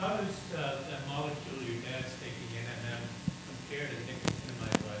 How does that molecule your dad's taking NMN compare to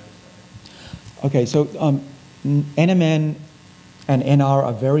nicotinamide riboside? Okay, so NMN and NR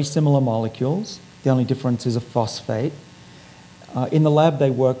are very similar molecules. The only difference is a phosphate. In the lab,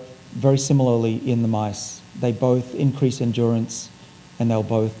 they work very similarly in the mice. They both increase endurance, and they'll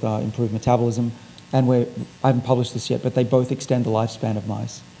both improve metabolism. And I haven't published this yet, but they both extend the lifespan of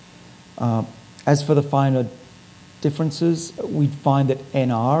mice. As for the finer differences, we find that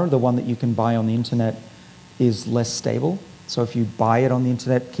NR, the one that you can buy on the internet, is less stable. So if you buy it on the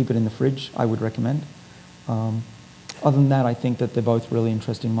internet, keep it in the fridge, I would recommend. Other than that, I think that they're both really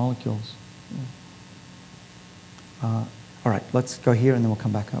interesting molecules. All right, let's go here, and then we'll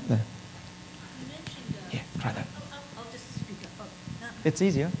come back up there. You mentioned... Yeah, try that. I'll just speak up. Oh, no. It's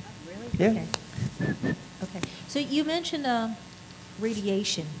easier. Really? Yeah. Okay. So you mentioned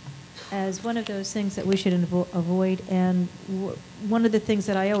radiation as one of those things that we should avoid. And one of the things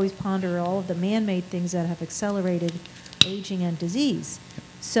that I always ponder are all of the man-made things that have accelerated aging and disease.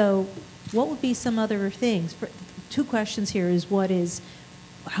 So what would be some other things? 2 questions here is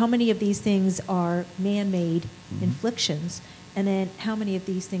how many of these things are man-made inflictions? And then how many of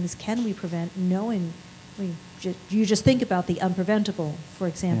these things can we prevent knowing? You just think about the unpreventable, for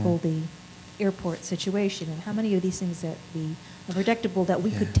example, the airport situation, and how many of these things that are predictable that we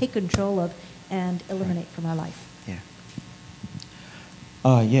could take control of and eliminate from our life?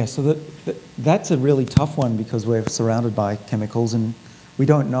 So that's a really tough one because we're surrounded by chemicals, and we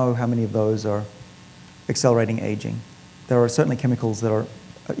don't know how many of those are accelerating aging. There are certainly chemicals that are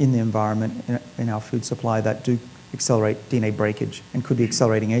in the environment, in our food supply, that do accelerate DNA breakage and could be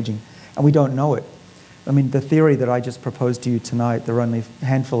accelerating aging. And we don't know it. I mean, the theory that I just proposed to you tonight, there are only a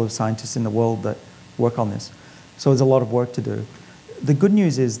handful of scientists in the world that work on this. So there's a lot of work to do. The good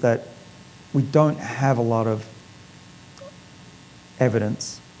news is that we don't have a lot of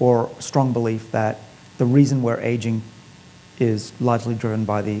evidence or strong belief that the reason we're aging is largely driven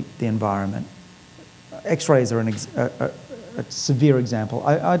by the environment. X-rays are a severe example.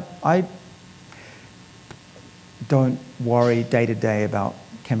 I don't worry day to day about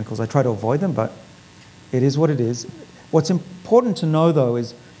chemicals. I try to avoid them, but it is what it is. What's important to know, though,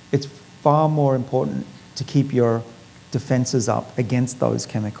 is it's far more important to keep your defenses up against those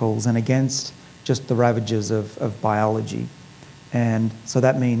chemicals and against just the ravages of biology. And so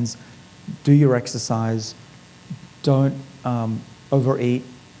that means do your exercise, don't overeat,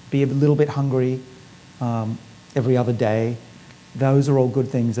 be a little bit hungry every other day. Those are all good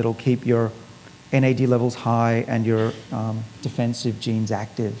things that'll keep your NAD levels high and your defensive genes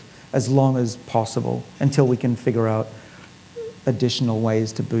active as long as possible until we can figure out additional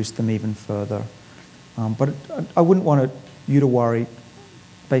ways to boost them even further. But I wouldn't want you to worry,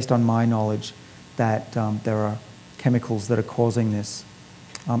 based on my knowledge, that there are chemicals that are causing this.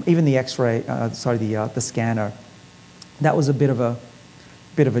 Even the X-ray, the scanner, that was a bit of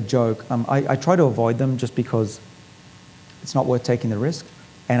a joke. I try to avoid them just because it's not worth taking the risk.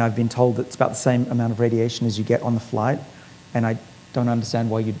 And I've been told that it's about the same amount of radiation as you get on the flight, and I don't understand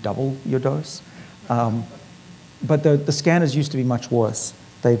why you double your dose. But the scanners used to be much worse.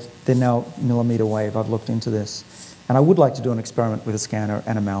 They're now millimeter wave. I've looked into this. And I would like to do an experiment with a scanner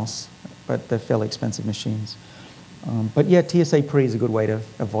and a mouse, but they're fairly expensive machines. But yeah, TSA pre is a good way to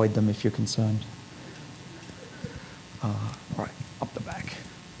avoid them if you're concerned. All right, up the back.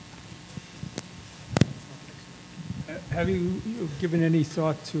 Have you given any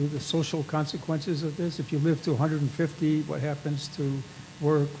thought to the social consequences of this? If you live to 150, what happens to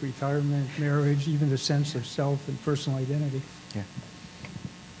work, retirement, marriage, even the sense of self and personal identity? Yeah.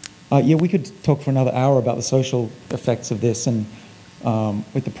 Yeah, we could talk for another hour about the social effects of this. And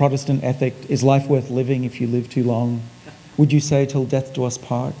with the Protestant ethic, is life worth living if you live too long? Would you say till death do us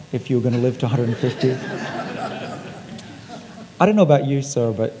part if you were going to live to 150? I don't know about you,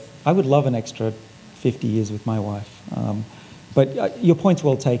 sir, but I would love an extra 50 years with my wife. But your point's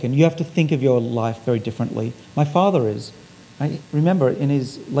well taken. You have to think of your life very differently. My father is. I remember in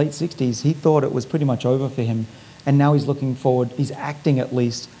his late 60s, he thought it was pretty much over for him. And now he's looking forward, he's acting at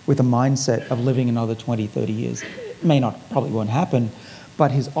least with a mindset of living another 20, 30 years. It may not, probably won't happen,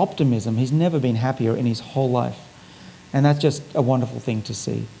 but his optimism, he's never been happier in his whole life. And that's just a wonderful thing to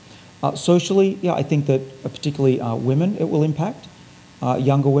see. Socially, yeah, I think that particularly women, it will impact.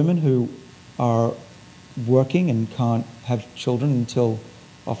 Younger women who are working and can't have children until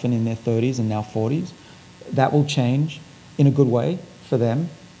often in their 30s and now 40s. That will change in a good way for them.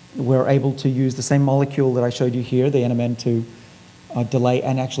 We're able to use the same molecule that I showed you here, the NMN, to delay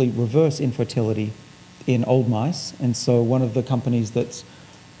and actually reverse infertility in old mice. And so one of the companies that's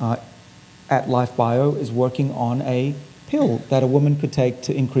at Life Bio is working on a pill that a woman could take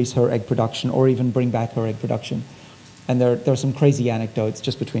to increase her egg production or even bring back her egg production. And there are some crazy anecdotes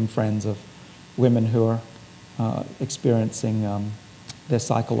just between friends of women who are experiencing their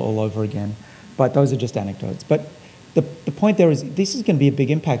cycle all over again. But those are just anecdotes. But the point there is this is going to be a big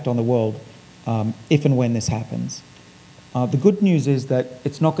impact on the world if and when this happens. The good news is that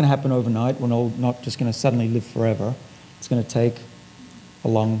it's not going to happen overnight. We're not just going to suddenly live forever. It's going to take a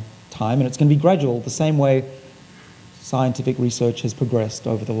long time, and it's going to be gradual, the same way scientific research has progressed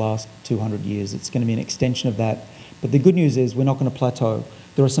over the last 200 years. It's going to be an extension of that. But the good news is we're not going to plateau.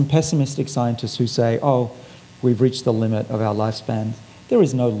 There are some pessimistic scientists who say, oh, we've reached the limit of our lifespan. There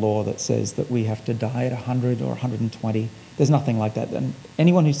is no law that says that we have to die at 100 or 120. There's nothing like that. And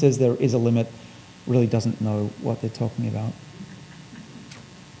anyone who says there is a limit really doesn't know what they're talking about.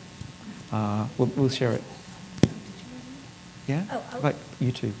 We'll share it. Yeah? But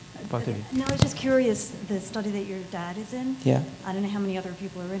you two, both of you. No, I was just curious, the study that your dad is in, Yeah. I don't know how many other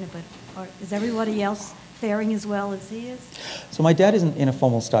people are in it, but is everybody else faring as well as he is? So my dad isn't in a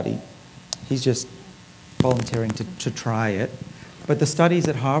formal study. He's just volunteering to try it. But the study's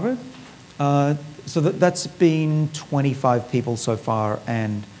at Harvard. So that's been 25 people so far,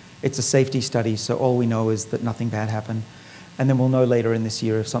 and it's a safety study, so all we know is that nothing bad happened. And then we'll know later in this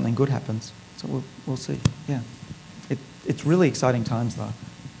year if something good happens. So we'll see, yeah. It's really exciting times, though.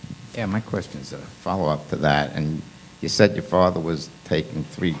 Yeah, my question is a follow-up to that. And you said your father was taking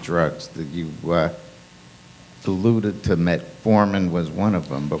 3 drugs. Did you alluded to metformin was one of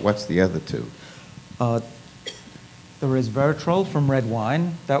them, but what's the other 2? The resveratrol from red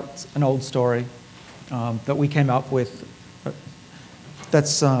wine. That's an old story that we came up with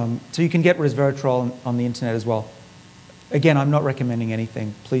That's so you can get resveratrol on the internet as well. Again, I'm not recommending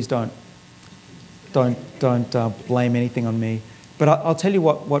anything. Please don't blame anything on me. But I'll tell you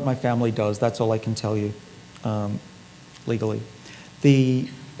what my family does. That's all I can tell you legally. And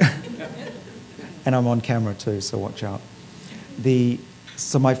I'm on camera too, so watch out.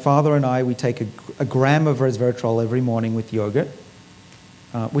 So my father and I, we take a gram of resveratrol every morning with yogurt,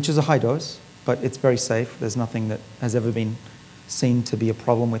 which is a high dose, but it's very safe. There's nothing that has ever been seen to be a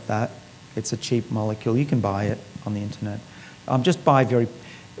problem with that. It's a cheap molecule. You can buy it on the internet.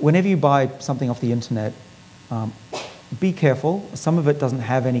 Whenever you buy something off the internet, be careful. Some of it doesn't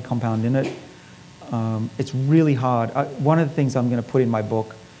have any compound in it. It's really hard. One of the things I'm going to put in my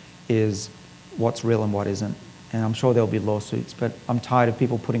book is what's real and what isn't. And I'm sure there'll be lawsuits, but I'm tired of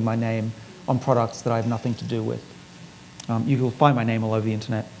people putting my name on products that I have nothing to do with. You will find my name all over the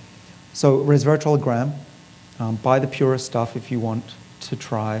internet. So resveratrol a gram. Buy the purest stuff if you want to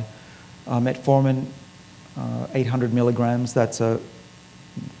try. Metformin, 800 milligrams. That's a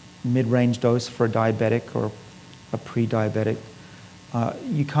mid-range dose for a diabetic or a pre-diabetic.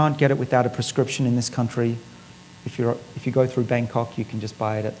 You can't get it without a prescription in this country. If you go through Bangkok, you can just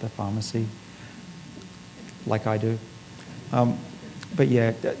buy it at the pharmacy, like I do. But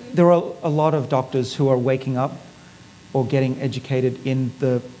yeah, there are a lot of doctors who are waking up or getting educated in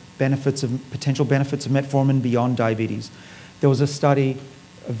the potential benefits of metformin beyond diabetes. There was a study,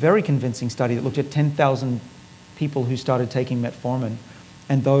 a very convincing study, that looked at 10,000 people who started taking metformin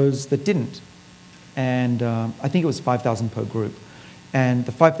and those that didn't. And I think it was 5,000 per group. And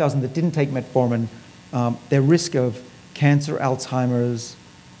the 5,000 that didn't take metformin, their risk of cancer, Alzheimer's,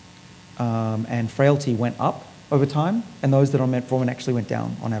 and frailty went up over time, and those that are on metformin actually went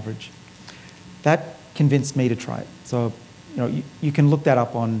down on average. That convinced me to try it. So, you can look that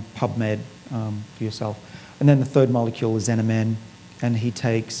up on PubMed for yourself. And then the third molecule is Xenamen, and he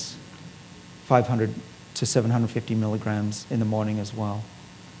takes 500 to 750 milligrams in the morning as well.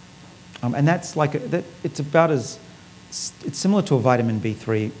 And that's it's similar to a vitamin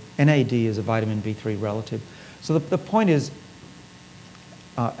B3. NAD is a vitamin B3 relative. So the point is,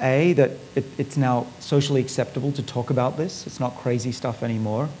 that it's now socially acceptable to talk about this. It's not crazy stuff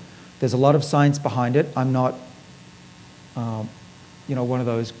anymore. There's a lot of science behind it. I'm not, one of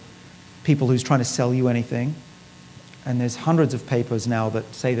those people who's trying to sell you anything. And there's hundreds of papers now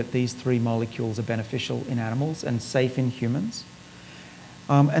that say that these three molecules are beneficial in animals and safe in humans.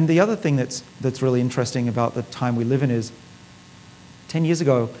 And the other thing that's really interesting about the time we live in is 10 years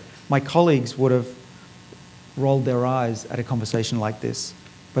ago, my colleagues would have rolled their eyes at a conversation like this,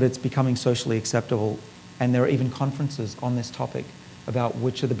 but it's becoming socially acceptable. And there are even conferences on this topic about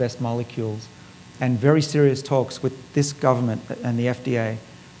which are the best molecules, and very serious talks with this government and the FDA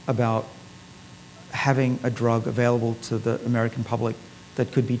about having a drug available to the American public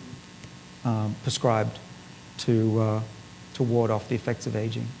that could be prescribed to ward off the effects of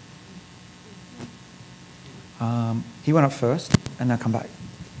aging. He went up first, and now come back.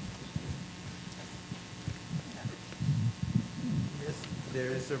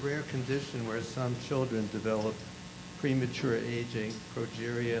 There is a rare condition where some children develop premature aging,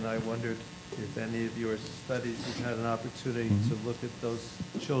 progeria, and I wondered if any of your studies have had an opportunity to look at those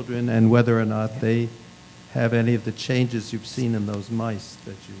children and whether or not they have any of the changes you've seen in those mice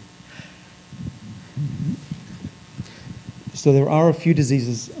that you... So there are a few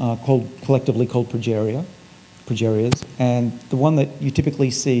diseases collectively called progerias, and the one that you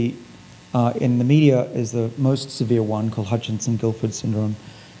typically see in the media is the most severe one called Hutchinson-Gilford syndrome,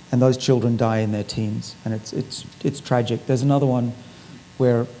 and those children die in their teens, and it's tragic. There's another one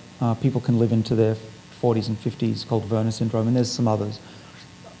where people can live into their 40s and 50s called Werner syndrome, and there's some others.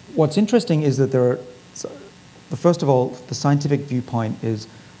 What's interesting is that first of all, the scientific viewpoint is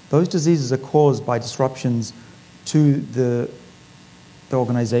those diseases are caused by disruptions to the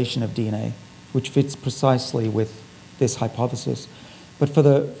organization of DNA, which fits precisely with this hypothesis. But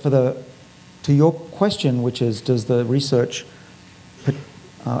to your question, which is, does the research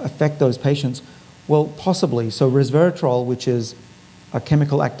affect those patients? Well, possibly. So resveratrol, which is a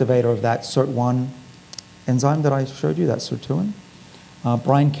chemical activator of that SIRT1 enzyme that I showed you, that sirtuin.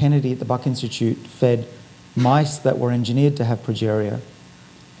 Brian Kennedy at the Buck Institute fed mice that were engineered to have progeria,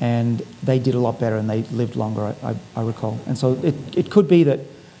 and they did a lot better and they lived longer, I recall. And so it could be that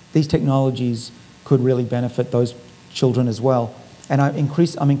these technologies could really benefit those children as well. And I'm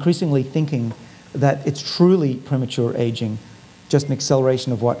increasingly thinking that it's truly premature aging, just an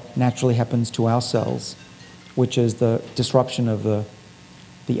acceleration of what naturally happens to our cells, which is the disruption of the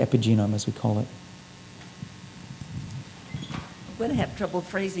epigenome, as we call it. I'm going to have trouble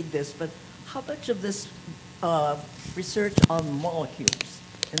phrasing this, but how much of this research on molecules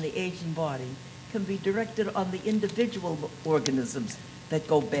in the aging body can be directed on the individual organisms that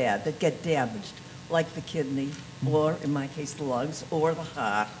go bad, that get damaged, like the kidney, or in my case, the lungs, or the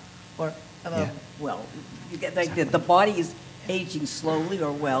heart, or, well, you get the body is aging slowly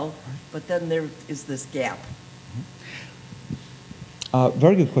or well, but then there is this gap.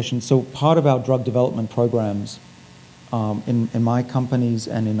 Very good question. So part of our drug development programs in my companies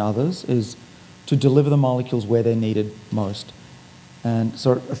and in others is to deliver the molecules where they're needed most. And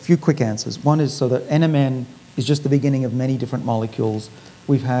so a few quick answers. One is so that NMN is just the beginning of many different molecules.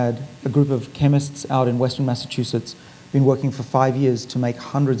 We've had a group of chemists out in Western Massachusetts been working for 5 years to make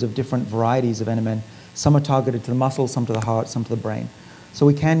hundreds of different varieties of NMN. Some are targeted to the muscle, some to the heart, some to the brain. So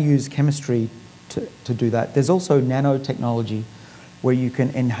we can use chemistry to do that. There's also nanotechnology where you can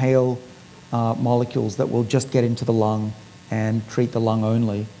inhale molecules that will just get into the lung and treat the lung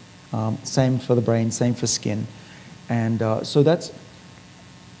only. Same for the brain, same for skin. And so that's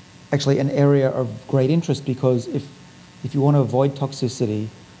actually an area of great interest because if you want to avoid toxicity,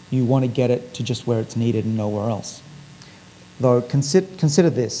 you want to get it to just where it's needed and nowhere else. Though consider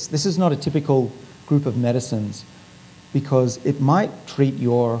this. This is not a typical group of medicines because it might treat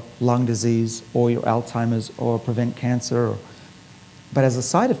your lung disease or your Alzheimer's or prevent cancer. But as a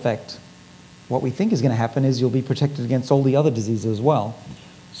side effect, what we think is going to happen is you'll be protected against all the other diseases as well.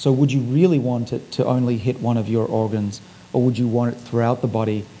 So would you really want it to only hit one of your organs, or would you want it throughout the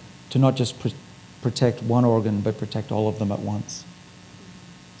body to not just protect one organ, but protect all of them at once?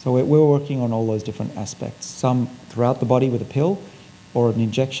 So we're working on all those different aspects, some throughout the body with a pill or an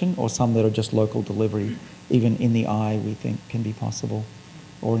injection, or some that are just local delivery, even in the eye we think can be possible,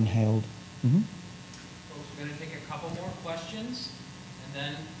 or inhaled. Mm-hmm. Folks, we're going to take a couple more questions, and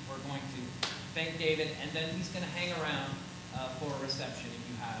then we're going to thank David, and then he's going to hang around for a reception if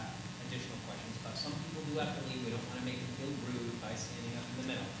you have additional questions. But some people do have to leave. We don't want to make them feel rude by standing up in the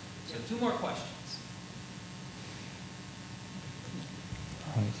middle. So 2 more questions.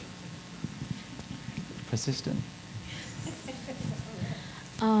 Right. Persistent.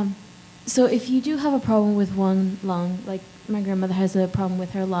 So if you do have a problem with one lung, like my grandmother has a problem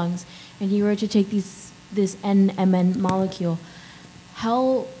with her lungs, and you were to take this NMN molecule,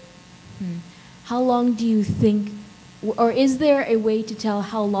 how long do you think, or is there a way to tell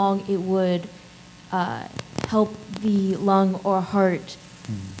how long it would help the lung or heart,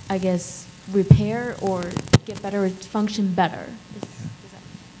 I guess, repair or get better, or function better?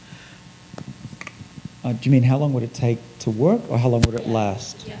 Do you mean how long would it take to work, or how long would it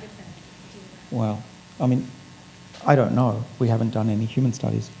last? Yeah. Well, I mean, I don't know. We haven't done any human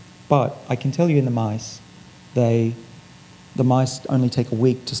studies. But I can tell you in the mice, the mice only take a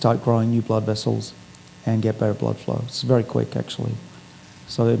week to start growing new blood vessels and get better blood flow. It's very quick, actually.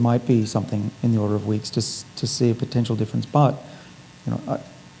 So it might be something in the order of weeks to see a potential difference. But, you know,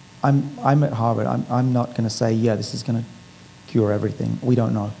 I'm at Harvard. I'm not going to say, yeah, this is going to cure everything. We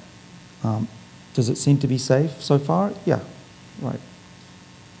don't know. Does it seem to be safe so far? Yeah, right.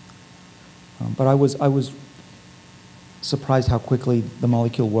 But I was surprised how quickly the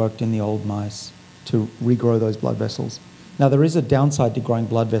molecule worked in the old mice to regrow those blood vessels. Now, there is a downside to growing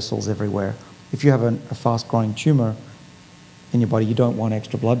blood vessels everywhere. If you have a fast-growing tumor in your body, you don't want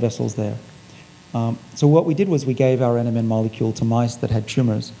extra blood vessels there. So what we did was we gave our NMN molecule to mice that had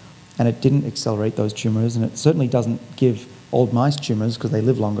tumors, and it didn't accelerate those tumors, and it certainly doesn't give old mice tumors because they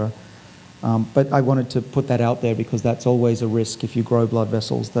live longer. But I wanted to put that out there because that's always a risk if you grow blood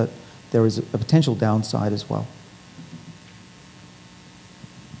vessels, that there is a potential downside as well.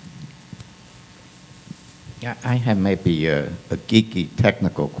 Yeah, I have maybe a geeky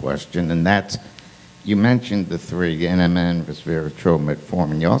technical question, and that's, you mentioned the 3, NMN, resveratrol,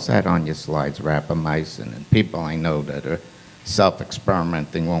 metformin. You also had on your slides rapamycin, and people I know that are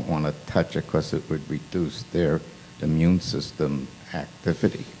self-experimenting won't want to touch it because it would reduce their immune system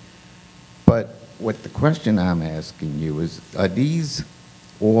activity. But what the question I'm asking you is, are these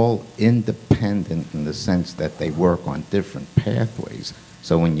all independent in the sense that they work on different pathways?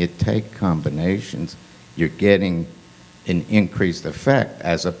 So when you take combinations, you're getting an increased effect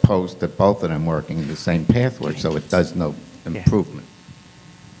as opposed to both of them working the same pathway, so it does no improvement.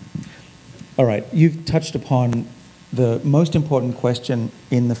 All right, you've touched upon the most important question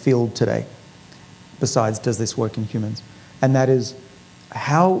in the field today, besides does this work in humans, and that is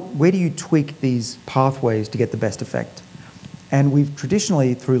where do you tweak these pathways to get the best effect? And we've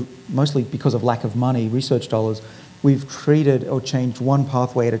traditionally, mostly because of lack of money, research dollars, we've treated or changed one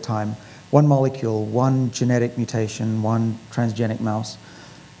pathway at a time, one molecule, one genetic mutation, one transgenic mouse.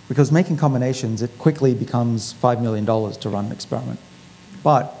 Because making combinations, it quickly becomes $5 million to run an experiment.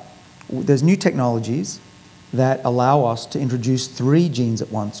 But there's new technologies that allow us to introduce 3 genes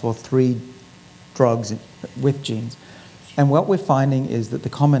at once, or 3 drugs with genes. And what we're finding is that the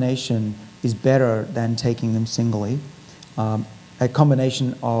combination is better than taking them singly. A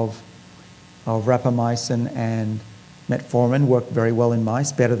combination of rapamycin and metformin work very well in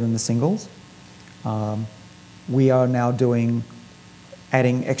mice, better than the singles. We are now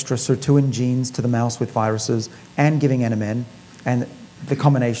adding extra sirtuin genes to the mouse with viruses and giving NMN, and the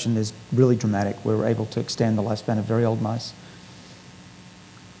combination is really dramatic. We're able to extend the lifespan of very old mice.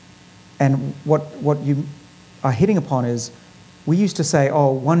 And what you are hitting upon is, we used to say,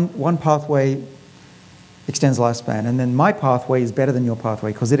 oh, one pathway extends lifespan, and then my pathway is better than your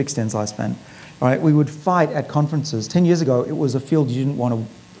pathway because it extends lifespan. All right, we would fight at conferences. 10 years ago, it was a field you didn't want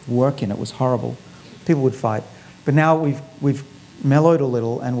to work in. It was horrible. People would fight. But now we've mellowed a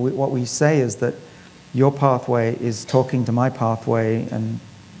little, and what we say is that your pathway is talking to my pathway and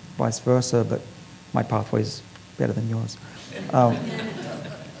vice versa, but my pathway is better than yours.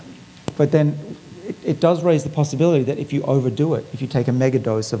 But then it does raise the possibility that if you overdo it, if you take a mega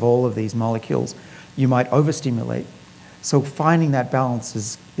dose of all of these molecules, you might overstimulate. So finding that balance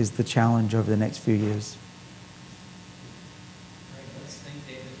is the challenge over the next few years.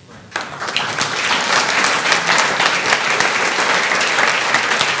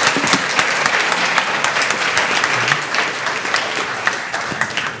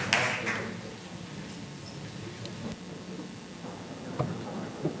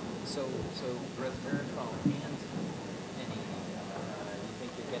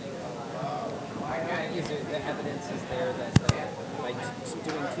 The evidence is there that by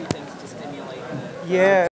doing 2 things to stimulate Yeah.